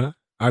nenne. Ja,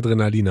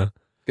 Adrenalina.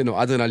 Genau,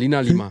 Adrenalina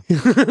Lima.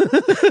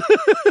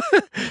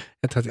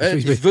 Ja,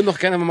 tatsächlich. Ich würde noch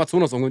gerne im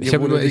Amazonas irgendwo Ich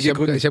habe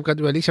gerade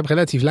überlegt, ich habe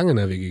relativ lange in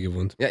der WG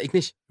gewohnt. Ja, ich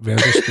nicht.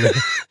 Während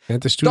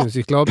des Studiums.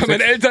 Ich glaube, bei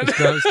meinen Eltern. Ich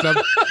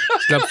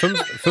glaube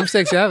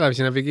 5-6 Jahre habe ich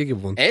in der WG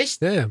gewohnt.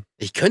 Echt? Ja.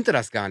 Ich könnte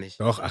das gar nicht.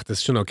 Doch, das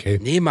ist schon okay.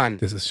 Nee, Mann.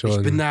 Das ist schon...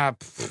 Ich bin da,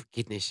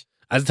 geht nicht.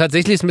 Also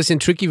tatsächlich ist es ein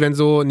bisschen tricky, wenn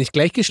so nicht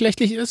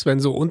gleichgeschlechtlich ist,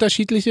 wenn so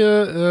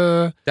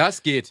unterschiedliche...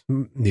 Das geht.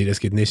 Nee, das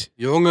geht nicht.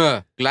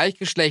 Junge,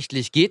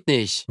 gleichgeschlechtlich geht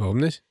nicht. Warum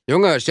nicht?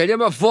 Junge, stell dir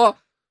mal vor...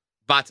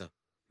 Warte.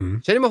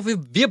 Stell dir mal vor,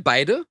 wir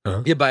beide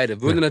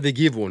würden in der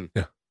WG wohnen.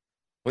 Ja.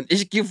 Und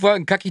ich gehe vorher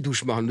einen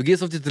Kacki-Dusch machen. Du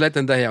gehst auf die Toilette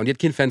hinterher und die hat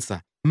kein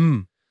Fenster.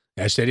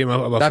 Ja, stell dir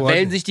mal aber vor... Da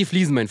wellen sich die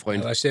Fliesen, mein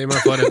Freund. Aber stell dir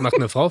mal vor, das macht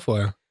eine Frau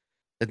vorher.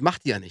 Das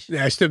macht die ja nicht.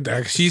 Ja, stimmt.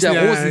 Da schießen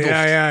ja Rosenduft.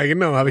 Ja,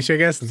 genau. Habe ich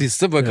vergessen. Siehst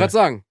du, wollte gerade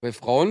sagen. Bei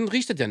Frauen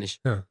riecht das ja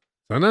nicht. Ja.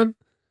 Sondern?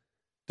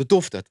 Das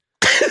duftet.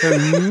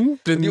 und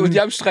die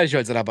haben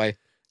Streichhölzer dabei.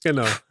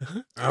 Genau.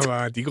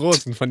 Aber die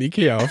großen von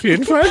Ikea auf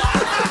jeden Fall.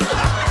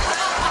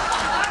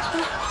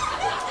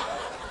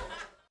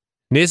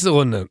 Nächste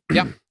Runde.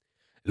 Ja.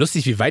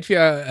 Lustig, wie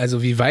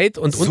weit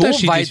und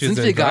unterschiedlich so weit wir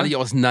sind wir gar nicht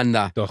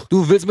auseinander. Doch.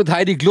 Du willst mit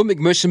Heidi Klum, ich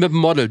möchte mit dem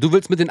Model. Du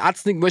willst mit den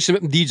Ärzten, ich möchte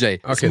mit dem DJ.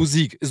 Das Okay. ist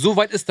Musik. So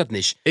weit ist das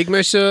nicht. Ich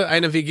möchte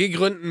eine WG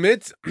gründen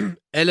mit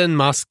Elon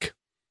Musk.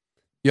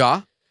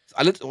 Ja, ist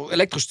alles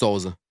elektrisch zu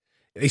Hause.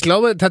 Ich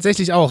glaube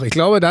tatsächlich auch. Ich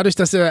glaube dadurch,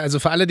 dass also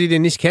für alle, die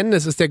den nicht kennen,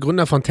 das ist der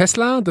Gründer von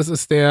Tesla, das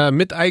ist der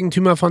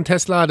Miteigentümer von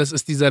Tesla, das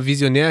ist dieser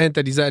Visionär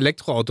hinter dieser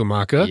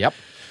Elektroautomarke. Ja.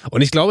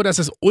 Und ich glaube, dass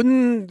es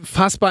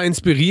unfassbar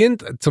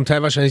inspirierend, zum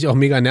Teil wahrscheinlich auch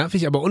mega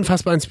nervig, aber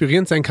unfassbar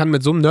inspirierend sein kann,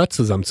 mit so einem Nerd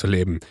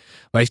zusammenzuleben.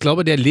 Weil ich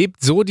glaube, der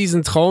lebt so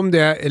diesen Traum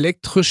der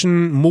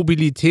elektrischen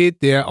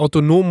Mobilität, der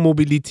autonomen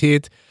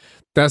Mobilität,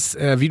 dass,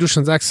 wie du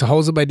schon sagst, zu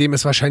Hause bei dem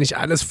ist wahrscheinlich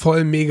alles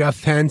voll mega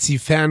fancy,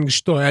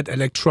 ferngesteuert,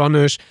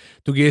 elektronisch.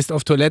 Du gehst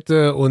auf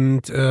Toilette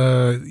und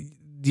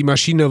die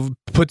Maschine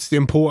putzt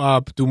den Po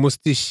ab. Du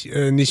musst dich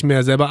nicht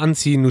mehr selber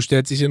anziehen. Du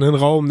stellst dich in einen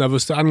Raum, da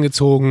wirst du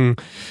angezogen.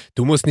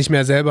 Du musst nicht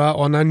mehr selber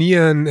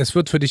ornanieren. Es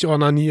wird für dich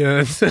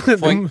ornaniert.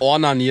 Vorhin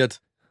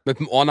ornaniert. Mit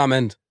dem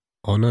Ornament.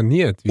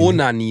 Ornaniert? Wie?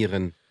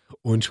 Onanieren.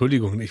 Oh,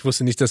 Entschuldigung, ich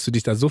wusste nicht, dass du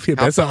dich da so viel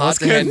besser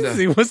auskennst.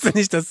 Ich wusste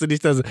nicht, dass du dich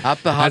da so...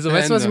 Also,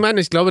 weißt du, was ich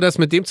meine? Ich glaube, dass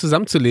mit dem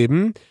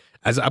zusammenzuleben,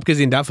 also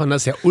abgesehen davon,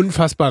 dass er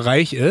unfassbar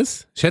reich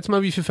ist, schätz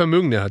mal, wie viel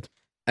Vermögen der hat.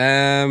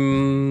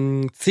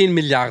 10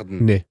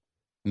 Milliarden. Nee.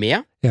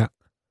 Mehr? Ja.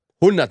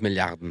 100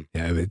 Milliarden.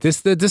 Ja,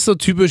 das ist so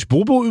typisch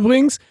Bobo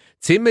übrigens.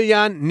 10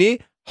 Milliarden, nee,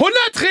 100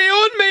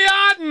 Trillionen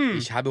Milliarden!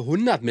 Ich habe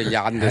 100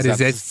 Milliarden gesagt. Das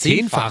ist jetzt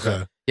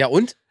Zehnfache. Ja,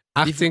 und?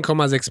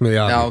 18,6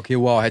 Milliarden. Ja, okay,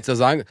 wow, hättest du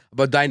sagen.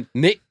 Aber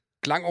nee,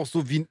 klang auch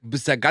so wie, du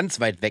bist ja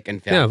ganz weit weg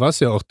entfernt. Ja, warst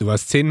ja auch. Du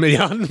warst 10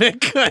 Milliarden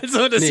weg.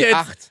 Also das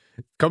jetzt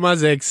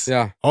 8,6.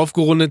 Ja.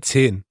 Aufgerundet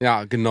 10.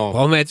 Ja, genau.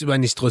 Brauchen wir jetzt über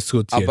nicht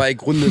diskutieren. Aber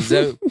ich runde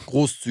sehr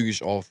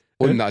großzügig auf.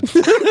 100.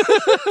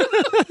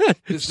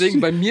 Deswegen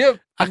bei mir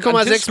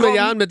 8,6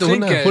 Milliarden mit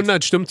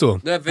 100 stimmt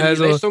so. Ja, wenn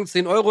die Rechnung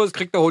 10 Euro ist,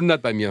 kriegt er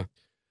 100 bei mir.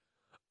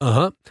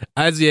 Aha.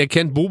 Also ihr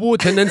kennt Bobo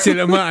tendenziell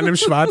immer an einem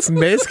schwarzen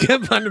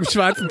Basecap, an einem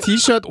schwarzen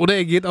T-Shirt oder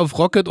ihr geht auf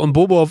Rocket und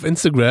Bobo auf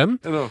Instagram.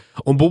 Genau.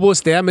 Und Bobo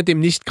ist der mit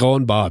dem nicht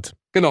grauen Bart.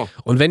 Genau.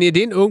 Und wenn ihr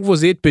den irgendwo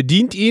seht,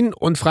 bedient ihn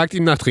und fragt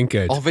ihn nach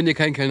Trinkgeld. Auch wenn ihr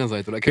kein Kellner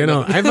seid oder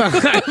Kellner. Genau,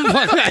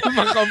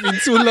 einfach auf ihn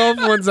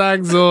zulaufen und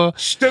sagen so.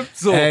 Stimmt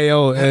so.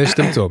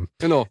 Stimmt so.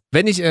 Genau.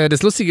 Wenn ich,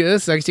 das Lustige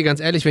ist, sage ich dir ganz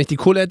ehrlich, wenn ich die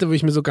Kohle hätte, würde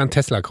ich mir sogar einen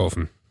Tesla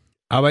kaufen.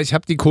 Aber ich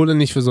habe die Kohle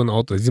nicht für so ein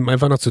Auto. Die sind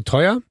einfach noch zu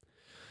teuer.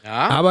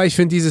 Ja. Aber ich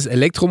finde dieses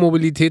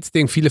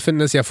Elektromobilitätsding, viele finden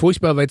das ja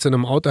furchtbar, weil zu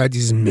einem Auto halt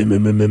dieses Nee,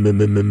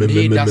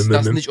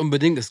 das nicht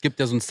unbedingt. Es gibt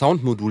ja so ein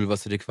Soundmodul,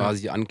 was du dir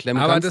quasi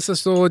anklemmen kannst. Aber das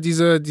ist so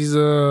diese,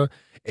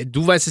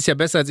 du weißt es ja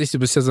besser als ich, du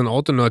bist ja so ein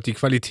Autonerd. Die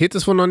Qualität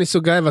ist wohl noch nicht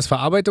so geil, was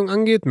Verarbeitung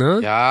angeht, ne?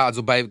 Ja,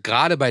 also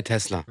gerade bei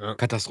Tesla,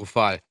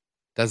 katastrophal.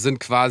 Da sind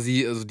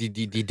quasi, also die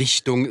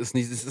Dichtung es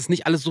ist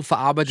nicht alles so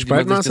verarbeitet,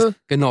 Spaltmaße?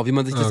 Wie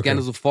man sich das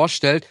gerne so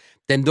vorstellt.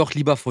 Denn doch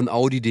lieber von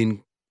Audi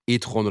den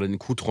e-tron oder den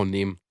Q-tron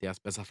nehmen. Der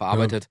ist besser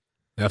verarbeitet.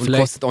 Ja, und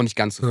kostet auch nicht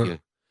ganz so viel.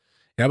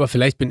 Ja, aber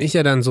vielleicht bin ich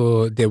ja dann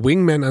so der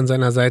Wingman an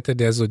seiner Seite,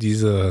 der so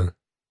diese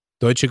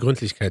deutsche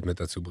Gründlichkeit mit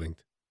dazu bringt.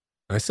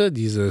 Weißt du,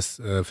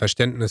 dieses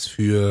Verständnis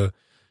für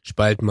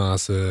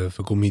Spaltmaße,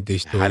 für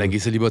Gummidichtung. Ja, dann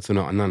gehst du lieber zu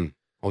einer anderen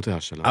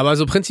Autohersteller. Aber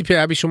so prinzipiell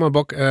habe ich schon mal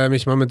Bock,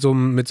 mich mal mit so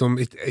einem,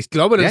 ich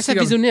glaube, das der ist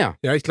ja visionär.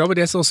 Ja, ich glaube,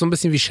 der ist auch so ein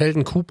bisschen wie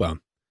Sheldon Cooper.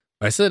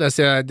 Weißt du,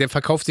 der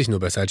verkauft sich nur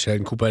besser als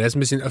Sheldon Cooper. Der ist ein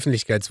bisschen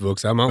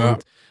öffentlichkeitswirksamer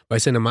und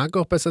weiß ja eine Marke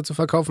auch besser zu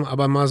verkaufen,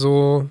 aber mal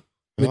so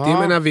mit dem in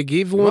einer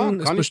WG wohnen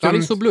ist bestimmt gar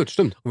nicht so blöd,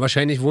 stimmt. Und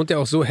wahrscheinlich wohnt er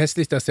auch so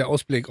hässlich, dass der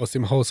Ausblick aus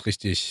dem Haus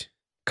richtig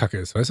kacke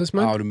ist. Weißt du, was ich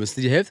meine? Aber du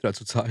müsstest die Hälfte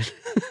dazu zahlen.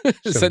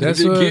 Das ist halt eine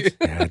WG.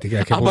 Ja,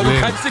 Digga, kein aber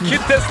Problem. du kannst dir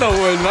Kind Tesla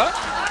holen, wa?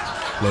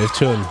 Läuft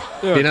schon.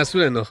 Ja. Wen hast du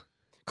denn noch?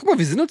 Guck mal,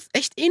 wir sind uns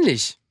echt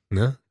ähnlich.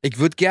 Ne? Ich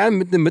würde gerne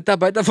mit einem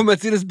Mitarbeiter von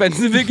Mercedes-Benz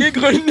eine WG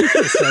gründen.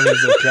 Das war mir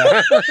so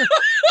klar.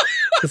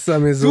 Das war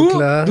mir so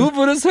klar. Du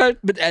würdest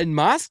halt mit Elon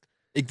Musk,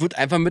 ich würde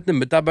einfach mit einem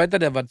Mitarbeiter,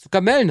 der was zu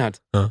Kamellen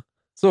hat. Ja.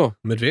 So.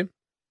 Mit wem?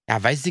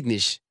 Ja, weiß ich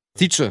nicht.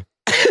 Zitsche.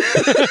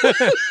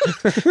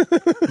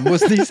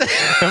 Muss nicht sein.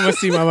 Da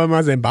muss ihm aber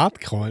mal sein Bart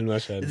kraulen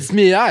wahrscheinlich. Das ist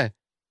mir egal.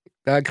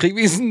 Da krieg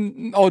ich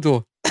ein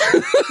Auto.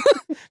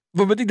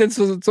 Womit ich dann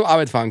zur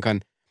Arbeit fahren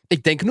kann.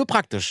 Ich denke nur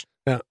praktisch.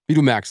 Ja. Wie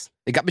du merkst.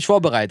 Ich habe mich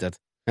vorbereitet.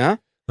 Ja?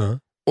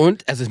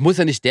 Und, also es muss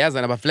ja nicht der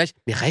sein, aber vielleicht,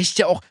 mir reicht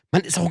ja auch,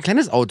 man ist auch ein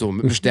kleines Auto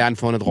mit einem Stern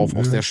vorne drauf,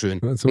 auch sehr schön.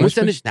 Muss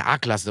ja nicht eine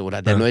A-Klasse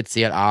oder der neue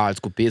CLA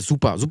als Coupé, ist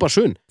super, super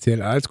schön.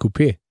 CLA als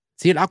Coupé?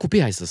 CLA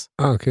Coupé heißt es.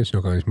 Ah, kenn ich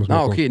noch gar nicht. Muss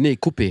mal okay, nee,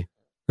 Coupé.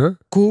 Hä?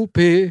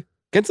 Coupé.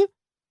 Kennst du?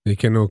 Ich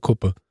kenne nur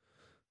Kuppe.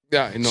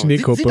 Ja, genau.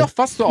 Schneekuppe. Sieht doch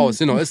fast so aus,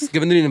 genau.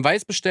 Wenn du den in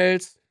weiß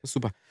bestellst, ist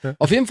super. Ja.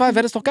 Auf jeden Fall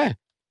wäre das doch geil.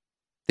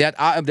 Der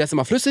ist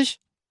immer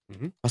flüssig.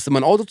 Hast du immer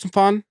ein Auto zum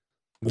Fahren.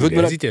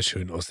 Der sieht ja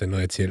schön aus, der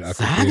neue CLA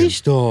Coupé. Sag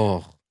ich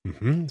doch.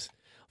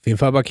 Auf jeden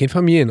Fall aber kein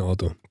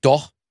Familienauto.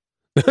 Doch.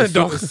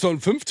 Doch. Ist so ein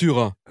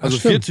Fünftürer. Also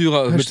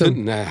Viertürer mit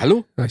hinten.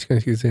 Hallo? Habe ich gar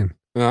nicht gesehen.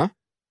 Ja.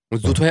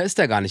 Und so teuer ist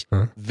der gar nicht.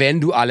 Wenn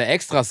du alle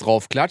Extras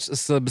draufklatscht,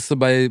 bist du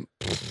bei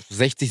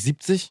 60,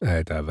 70.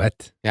 Alter, was?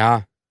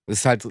 Ja.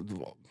 Ist halt,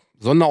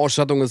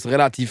 Sonderausstattung ist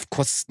relativ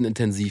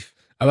kostenintensiv.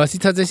 Aber es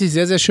sieht tatsächlich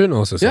sehr, sehr schön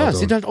aus, das Auto. Ja, es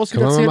sieht halt aus wie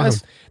der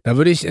CLS. Da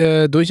würde ich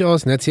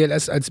durchaus,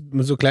 CLS als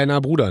so kleiner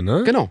Bruder,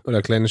 ne? Genau.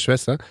 Oder kleine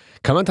Schwester,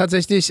 kann man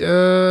tatsächlich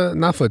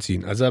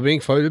nachvollziehen. Also da bin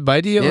ich voll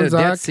bei dir und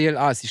sage... Der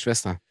CLA ist die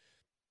Schwester.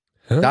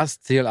 Hä? Das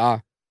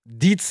CLA.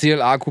 Die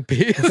CLA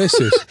Coupé.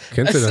 Richtig.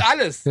 Kennst du das? Es ist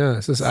alles. Ja,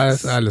 es ist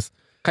alles.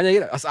 Kann ja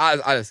jeder. Das ist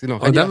alles, genau.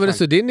 Und dann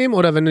würdest du den nehmen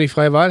oder wenn du die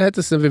freie Wahl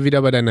hättest, sind wir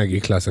wieder bei deiner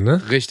G-Klasse,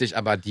 ne? Richtig,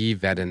 aber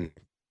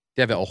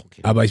der wäre auch okay.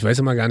 Aber ich weiß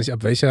immer gar nicht,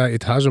 ab welcher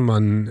Etage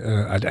man.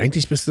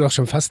 Eigentlich bist du doch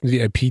schon fast ein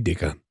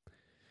VIP-Dicker.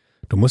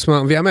 Du musst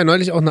mal. Wir haben ja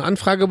neulich auch eine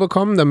Anfrage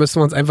bekommen, da müssen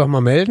wir uns einfach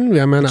mal melden.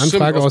 Wir haben ja eine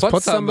Anfrage aus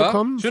Potsdam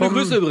bekommen. Schöne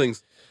Grüße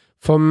übrigens.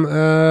 Vom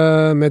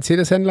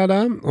Mercedes-Händler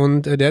da.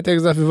 Und der hat ja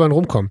gesagt, wir wollen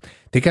rumkommen.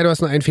 Dicker, du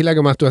hast nur einen Fehler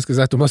gemacht, du hast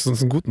gesagt, du machst uns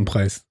einen guten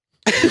Preis.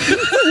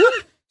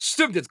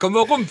 Stimmt, jetzt kommen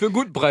wir rum für einen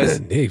guten Preis.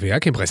 Nee, ich will ja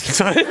keinen Preis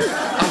bezahlen.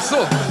 Ach so.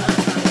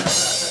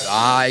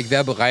 Ja, ich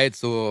wäre bereit,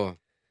 so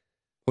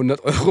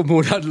 100 € im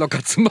Monat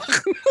locker zu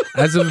machen.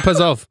 Also, pass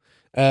auf.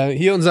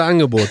 Hier unser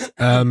Angebot.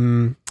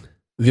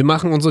 Wir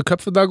machen unsere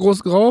Köpfe da groß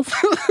drauf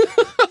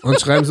und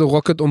schreiben so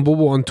Rocket und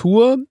Bobo on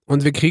Tour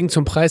und wir kriegen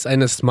zum Preis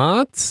eines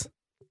Smarts.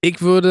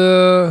 Ich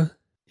würde...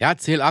 Ja,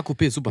 CLA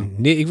Coupé, super.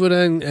 Nee, ich würde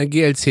ein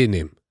GLC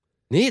nehmen.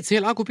 Nee,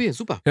 CLA Coupé,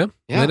 super. Ja?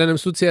 Na, dann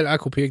nimmst du CLA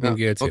Coupé, ich nehme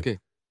GLC. Okay.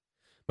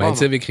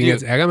 Meinst du, wir kriegen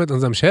jetzt Ärger mit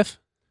unserem Chef?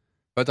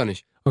 Hört er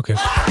nicht. Okay.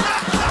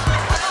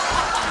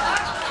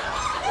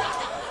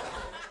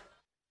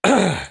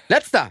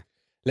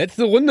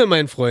 Letzte Runde,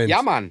 mein Freund.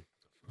 Ja, Mann.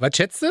 Was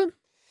schätzt du?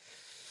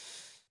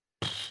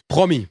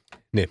 Promi.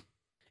 Nee.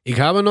 Ich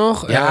habe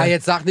noch... Ja,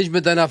 jetzt sag nicht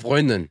mit deiner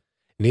Freundin.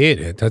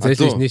 Nee,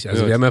 tatsächlich nicht.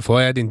 Also wir haben ja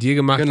vorher den Deal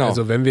gemacht,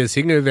 also wenn wir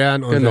Single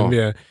wären und wenn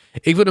wir...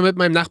 Ich würde mit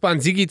meinem Nachbarn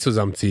Sigi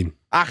zusammenziehen.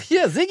 Ach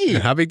hier,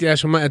 Sigi. Habe ich dir ja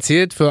schon mal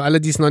erzählt, für alle,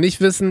 die es noch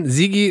nicht wissen.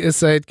 Sigi ist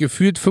seit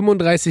gefühlt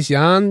 35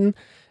 Jahren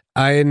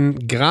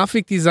ein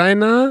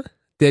Grafikdesigner,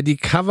 der die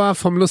Cover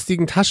vom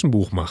lustigen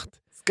Taschenbuch macht.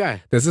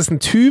 Geil. Das ist ein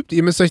Typ,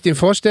 ihr müsst euch den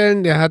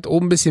vorstellen, der hat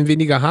oben ein bisschen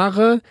weniger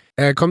Haare.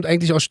 Er kommt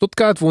eigentlich aus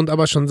Stuttgart, wohnt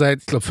aber schon seit,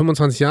 ich glaube,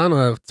 25 Jahren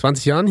oder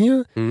 20 Jahren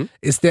hier.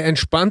 Ist der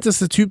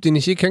entspannteste Typ, den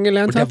ich je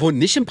kennengelernt habe. Und der wohnt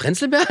nicht in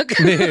Prenzlberg?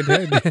 Nee,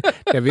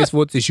 der weiß,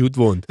 wo es sich gut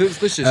wohnt. Das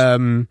ist richtig.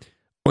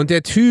 Und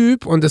der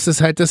Typ, und das ist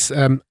halt das,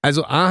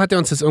 also A hat er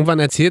uns das irgendwann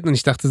erzählt und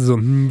ich dachte so,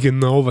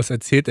 genau, was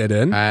erzählt er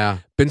denn? Ja.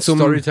 Bin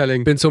zum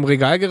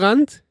Regal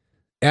gerannt,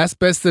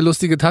 erstbeste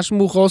lustige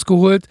Taschenbuch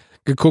rausgeholt,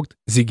 geguckt,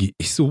 Siggi.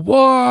 Ich so,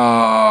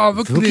 wow,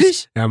 wirklich?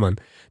 Wirklich? Ja, Mann.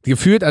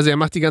 Gefühlt, also er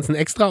macht die ganzen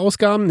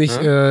Extra-Ausgaben, nicht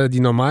die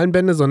normalen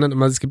Bände, sondern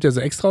immer, es gibt ja so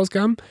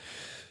Extra-Ausgaben.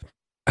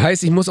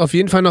 Heißt, ich muss auf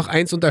jeden Fall noch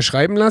 1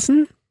 unterschreiben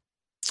lassen.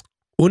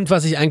 Und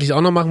was ich eigentlich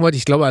auch noch machen wollte,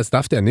 ich glaube, das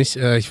darf der nicht.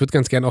 Ich würde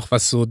ganz gerne auch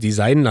was so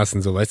designen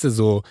lassen, so, weißt du,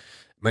 so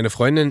meine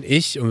Freundin,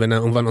 ich und wenn dann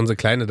irgendwann unsere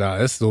Kleine da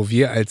ist, so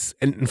wir als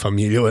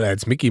Entenfamilie oder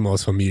als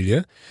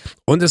Mickey-Maus-Familie.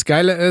 Und das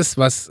Geile ist,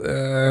 was,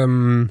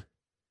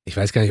 ich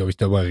weiß gar nicht, ob ich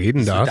darüber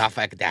reden darf.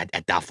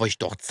 Er darf euch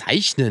doch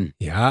zeichnen.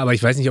 Ja, aber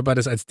ich weiß nicht, ob er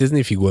das als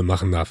Disney-Figur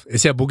machen darf.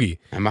 Ist ja Boogie.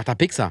 Er macht da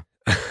Pixar.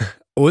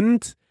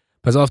 Und,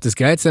 pass auf, das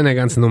Geilste an der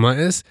ganzen Nummer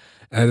ist,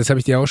 das habe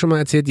ich dir auch schon mal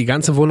erzählt, die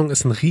ganze Wohnung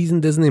ist ein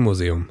riesen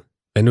Disney-Museum.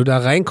 Wenn du da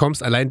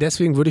reinkommst, allein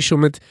deswegen würde ich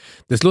schon mit.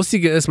 Das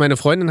Lustige ist, meine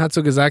Freundin hat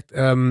so gesagt,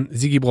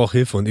 Sigi braucht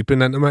Hilfe. Und ich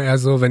bin dann immer eher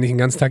so, wenn ich den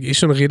ganzen Tag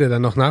schon rede,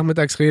 dann noch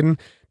nachmittags reden.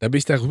 Da bin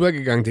ich da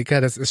rübergegangen,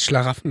 Dicker, das ist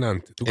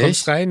Schlaraffenland. Du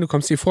kommst rein, du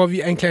kommst dir vor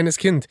wie ein kleines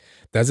Kind.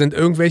 Da sind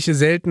irgendwelche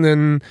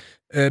seltenen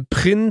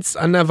Prints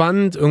an der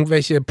Wand,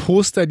 irgendwelche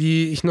Poster,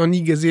 die ich noch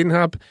nie gesehen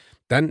habe.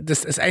 Dann,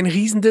 das ist ein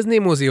riesen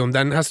Disney-Museum.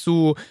 Dann hast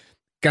du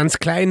ganz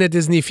kleine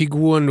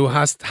Disney-Figuren, du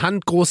hast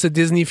handgroße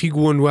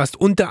Disney-Figuren, du hast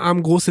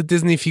unterarmgroße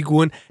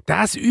Disney-Figuren.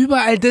 Da ist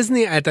überall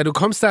Disney, Alter. Du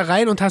kommst da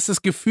rein und hast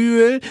das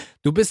Gefühl,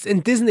 du bist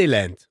in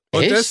Disneyland.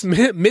 Und Echt? das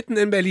mitten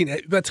in Berlin.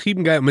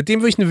 Übertrieben geil. Und mit dem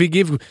würde ich eine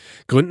WG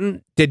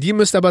gründen. Der Deal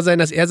müsste aber sein,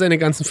 dass er seine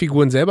ganzen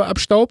Figuren selber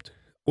abstaubt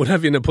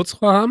oder wir eine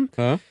Putzfrau haben.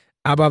 Ja.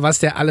 Aber was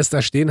der alles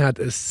da stehen hat,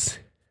 ist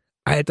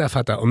alter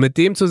Vater. Und mit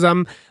dem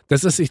zusammen,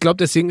 das ist, ich glaube,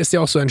 deswegen ist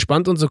der auch so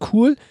entspannt und so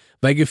cool,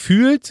 weil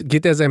gefühlt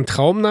geht er seinem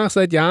Traum nach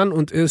seit Jahren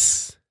und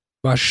ist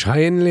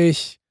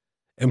wahrscheinlich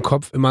im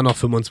Kopf immer noch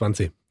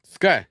 25. Ist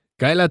geil.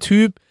 Geiler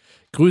Typ.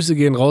 Grüße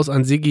gehen raus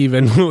an Siggi,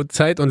 wenn du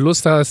Zeit und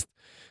Lust hast.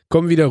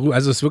 Komm wieder rüber.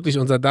 Also ist wirklich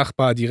unser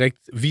Dachbar direkt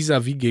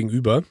vis-à-vis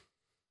gegenüber.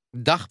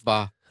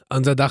 Dachbar.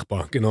 Unser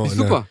Dachbar, genau. Ist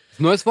super.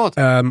 Neues Wort.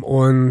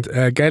 Und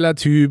geiler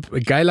Typ,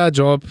 geiler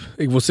Job.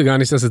 Ich wusste gar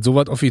nicht, dass es so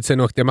was offiziell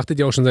noch, der macht das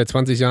ja auch schon seit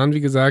 20 Jahren,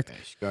 wie gesagt.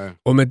 Echt geil.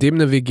 Und mit dem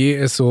eine WG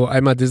ist so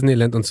einmal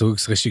Disneyland und zurück,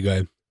 ist richtig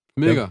geil.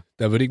 Mega.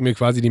 Da würde ich mir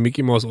quasi die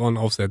Mickey-Maus-Ohren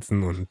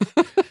aufsetzen. Und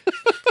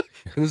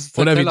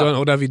oder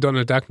oder wie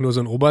Donald Duck, nur so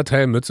ein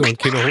Oberteil, Mütze und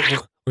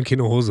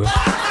keine Hose.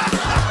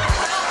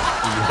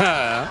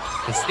 Ja,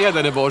 das ist eher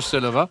deine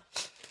Baustelle, wa?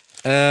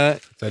 Mein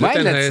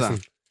letzter.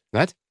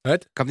 Was?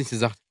 Hab nichts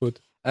gesagt.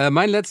 Gut.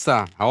 Mein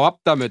letzter. Hau ab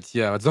damit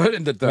hier. Was soll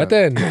denn das da? Was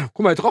denn?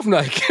 Guck mal, getroffen.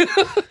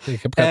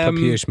 Ich hab gerade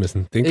Papier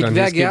geschmissen. Denk ich dran,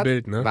 wär hier ist kein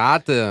Bild, ne?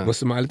 Warte.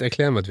 Musst du mal alles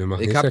erklären, was wir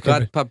machen. Ich hab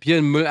gerade Papier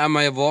in den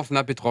Mülleimer geworfen,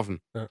 hab getroffen.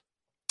 Ja.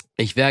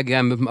 Ich wäre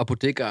gern mit dem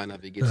Apotheker in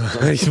der WG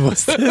zusammen. Ich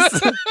wusste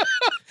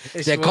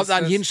es. Der kommt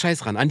an jeden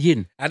Scheiß ran, an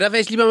jeden. Ja, da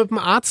wäre ich lieber mit dem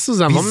Arzt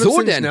zusammen.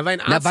 Wieso denn? Weil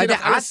ein Arzt weil ja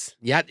der Arzt,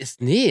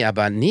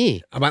 aber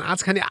nee. Aber ein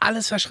Arzt kann dir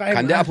alles verschreiben.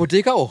 Kann der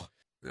Apotheker auch.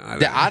 Ja,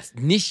 Der Arzt,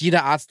 nicht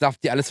jeder Arzt darf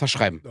dir alles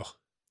verschreiben. Doch.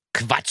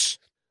 Quatsch.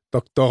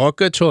 Dr.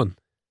 Rocket schon.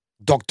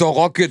 Dr.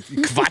 Rocket,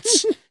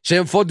 Quatsch.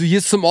 Stell dir vor, du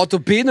gehst zum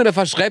Orthopäden und er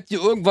verschreibt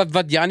dir irgendwas,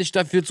 was ja nicht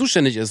dafür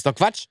zuständig ist. Doch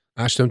Quatsch.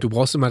 Ah, stimmt. Du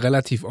brauchst immer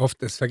relativ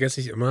oft, das vergesse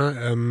ich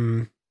immer,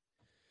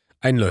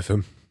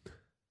 Einläufe.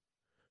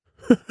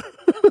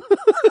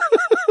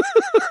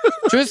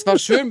 Tschüss, war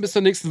schön, bis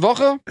zur nächsten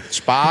Woche.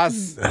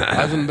 Spaß.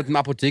 Also mit einem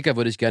Apotheker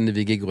würde ich gerne eine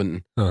WG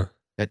gründen. Ah.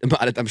 Der hat immer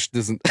alles am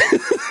Schnissen.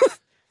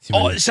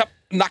 Oh, ich hab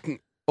Nacken.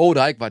 Oh,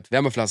 da hab ich was.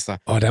 Wärmepflaster.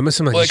 Oh, da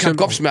müsste man. Oh, ich hab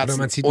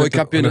Kopfschmerzen. Oh, ich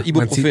hab hier eine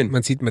Ibuprofen.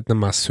 Man zieht mit einem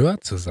Masseur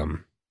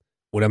zusammen.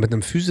 Oder mit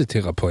einem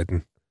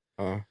Physiotherapeuten.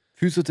 Ja.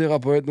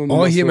 Physiotherapeuten und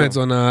Oh, hier mit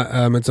so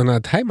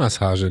einer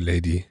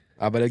Thai-Massage-Lady.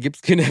 Aber da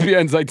gibt's keine Happy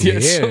End, sagt ihr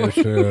jetzt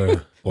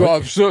schon.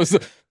 Ja, schon.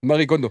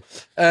 Marikondo.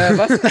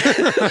 Was?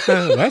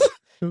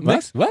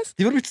 Was?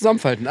 Die würde mich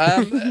zusammenfalten.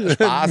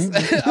 Spaß.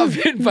 Auf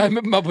jeden Fall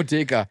mit dem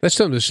Apotheker. Das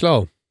stimmt, das ist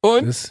schlau.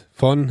 Und? Das ist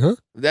von,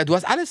 Ja, du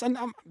hast alles,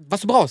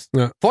 was du brauchst.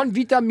 Ja. Von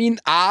Vitamin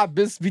A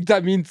bis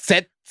Vitamin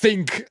Z,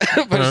 Zink.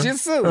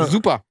 Verstehst du? Ja.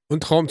 Super.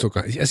 Und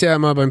Traumzucker. Ich esse ja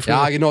immer beim Frühstück.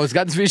 Ja, genau, ist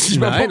ganz wichtig.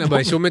 Nein,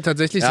 aber ich hole mir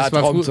tatsächlich, Ja, das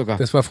war Traumzucker.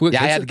 früher.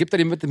 Ja, gib er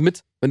dir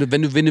mit.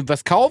 Wenn du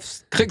was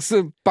kaufst, kriegst du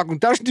eine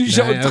Packung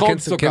Taschentücher und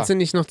Traumzucker. Kennst du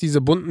nicht noch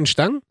diese bunten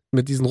Stangen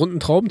mit diesen runden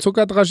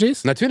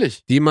Traubenzucker-Dragés?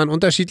 Natürlich. Die immer in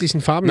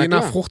unterschiedlichen Farben je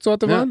nach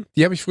Fruchtsorte waren?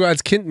 Die habe ich früher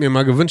als Kind mir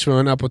mal gewünscht, wenn wir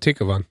in der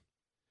Apotheke waren.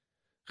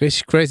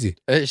 Richtig crazy.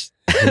 Echt?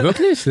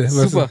 Wirklich?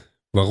 Super.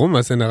 Warum?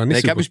 Was ist denn daran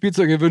nicht Ich habe mir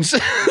Spielzeug gewünscht.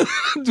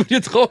 Du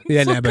dir Traumzucker.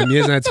 Ja, bei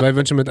mir sind halt 2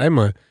 Wünsche mit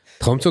einmal.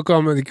 Traumzucker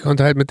und ich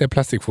konnte halt mit der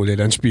Plastikfolie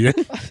dann spielen.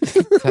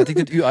 Hatte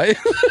ich das Ü-Ei?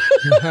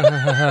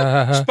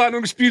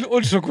 Spannungsspiel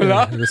und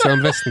Schokolade. Ja, du bist ja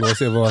am besten raus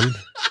geworden.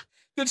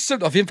 Das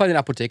stimmt, auf jeden Fall den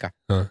Apotheker.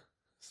 Ja.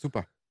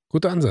 Super.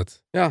 Guter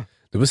Ansatz. Ja.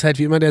 Du bist halt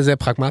wie immer der sehr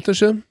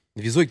pragmatische.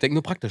 Wieso? Ich denke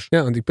nur praktisch.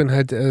 Ja, und ich bin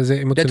halt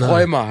sehr emotional. Der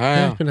Träumer.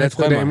 Ja, ich bin halt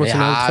der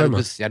emotionale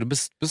Träumer. Du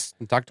bist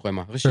ein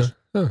Tagträumer, richtig.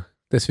 Ja.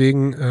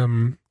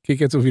 Deswegen gehe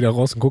ich jetzt so wieder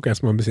raus und gucke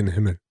erstmal ein bisschen in den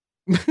Himmel.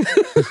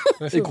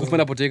 Ich rufe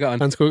meinen Apotheker an.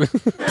 Ganz cool.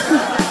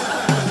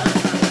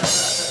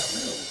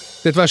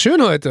 Das war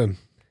schön heute.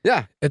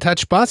 Ja. Es hat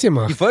Spaß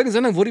gemacht. Die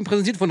Folgensendung wurde ihm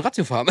präsentiert von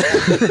Ratiofarm.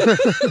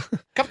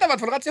 Kommt da was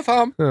von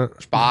Ratiofarm? Ja.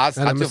 Spaß,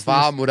 Ja,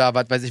 Ratiofarm oder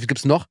was weiß ich, wie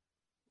gibt's noch?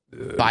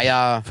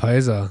 Bayer.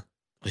 Pfizer.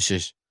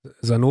 Richtig.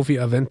 Sanofi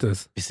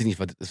Aventis. Ich sehe nicht,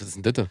 was ist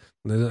denn das?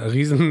 Eine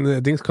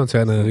riesen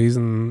Dingskonzerne,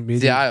 riesen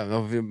Medien.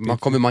 Ja, wir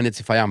machen jetzt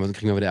die Feierabend, sonst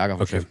kriegen wir wieder Ärger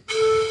vom Chef.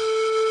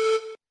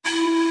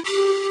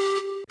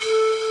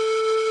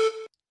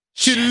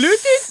 Ich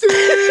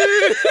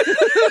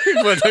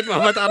wollte heute mal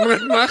was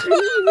anderes machen.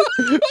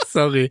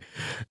 Sorry.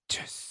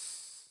 Tschüss.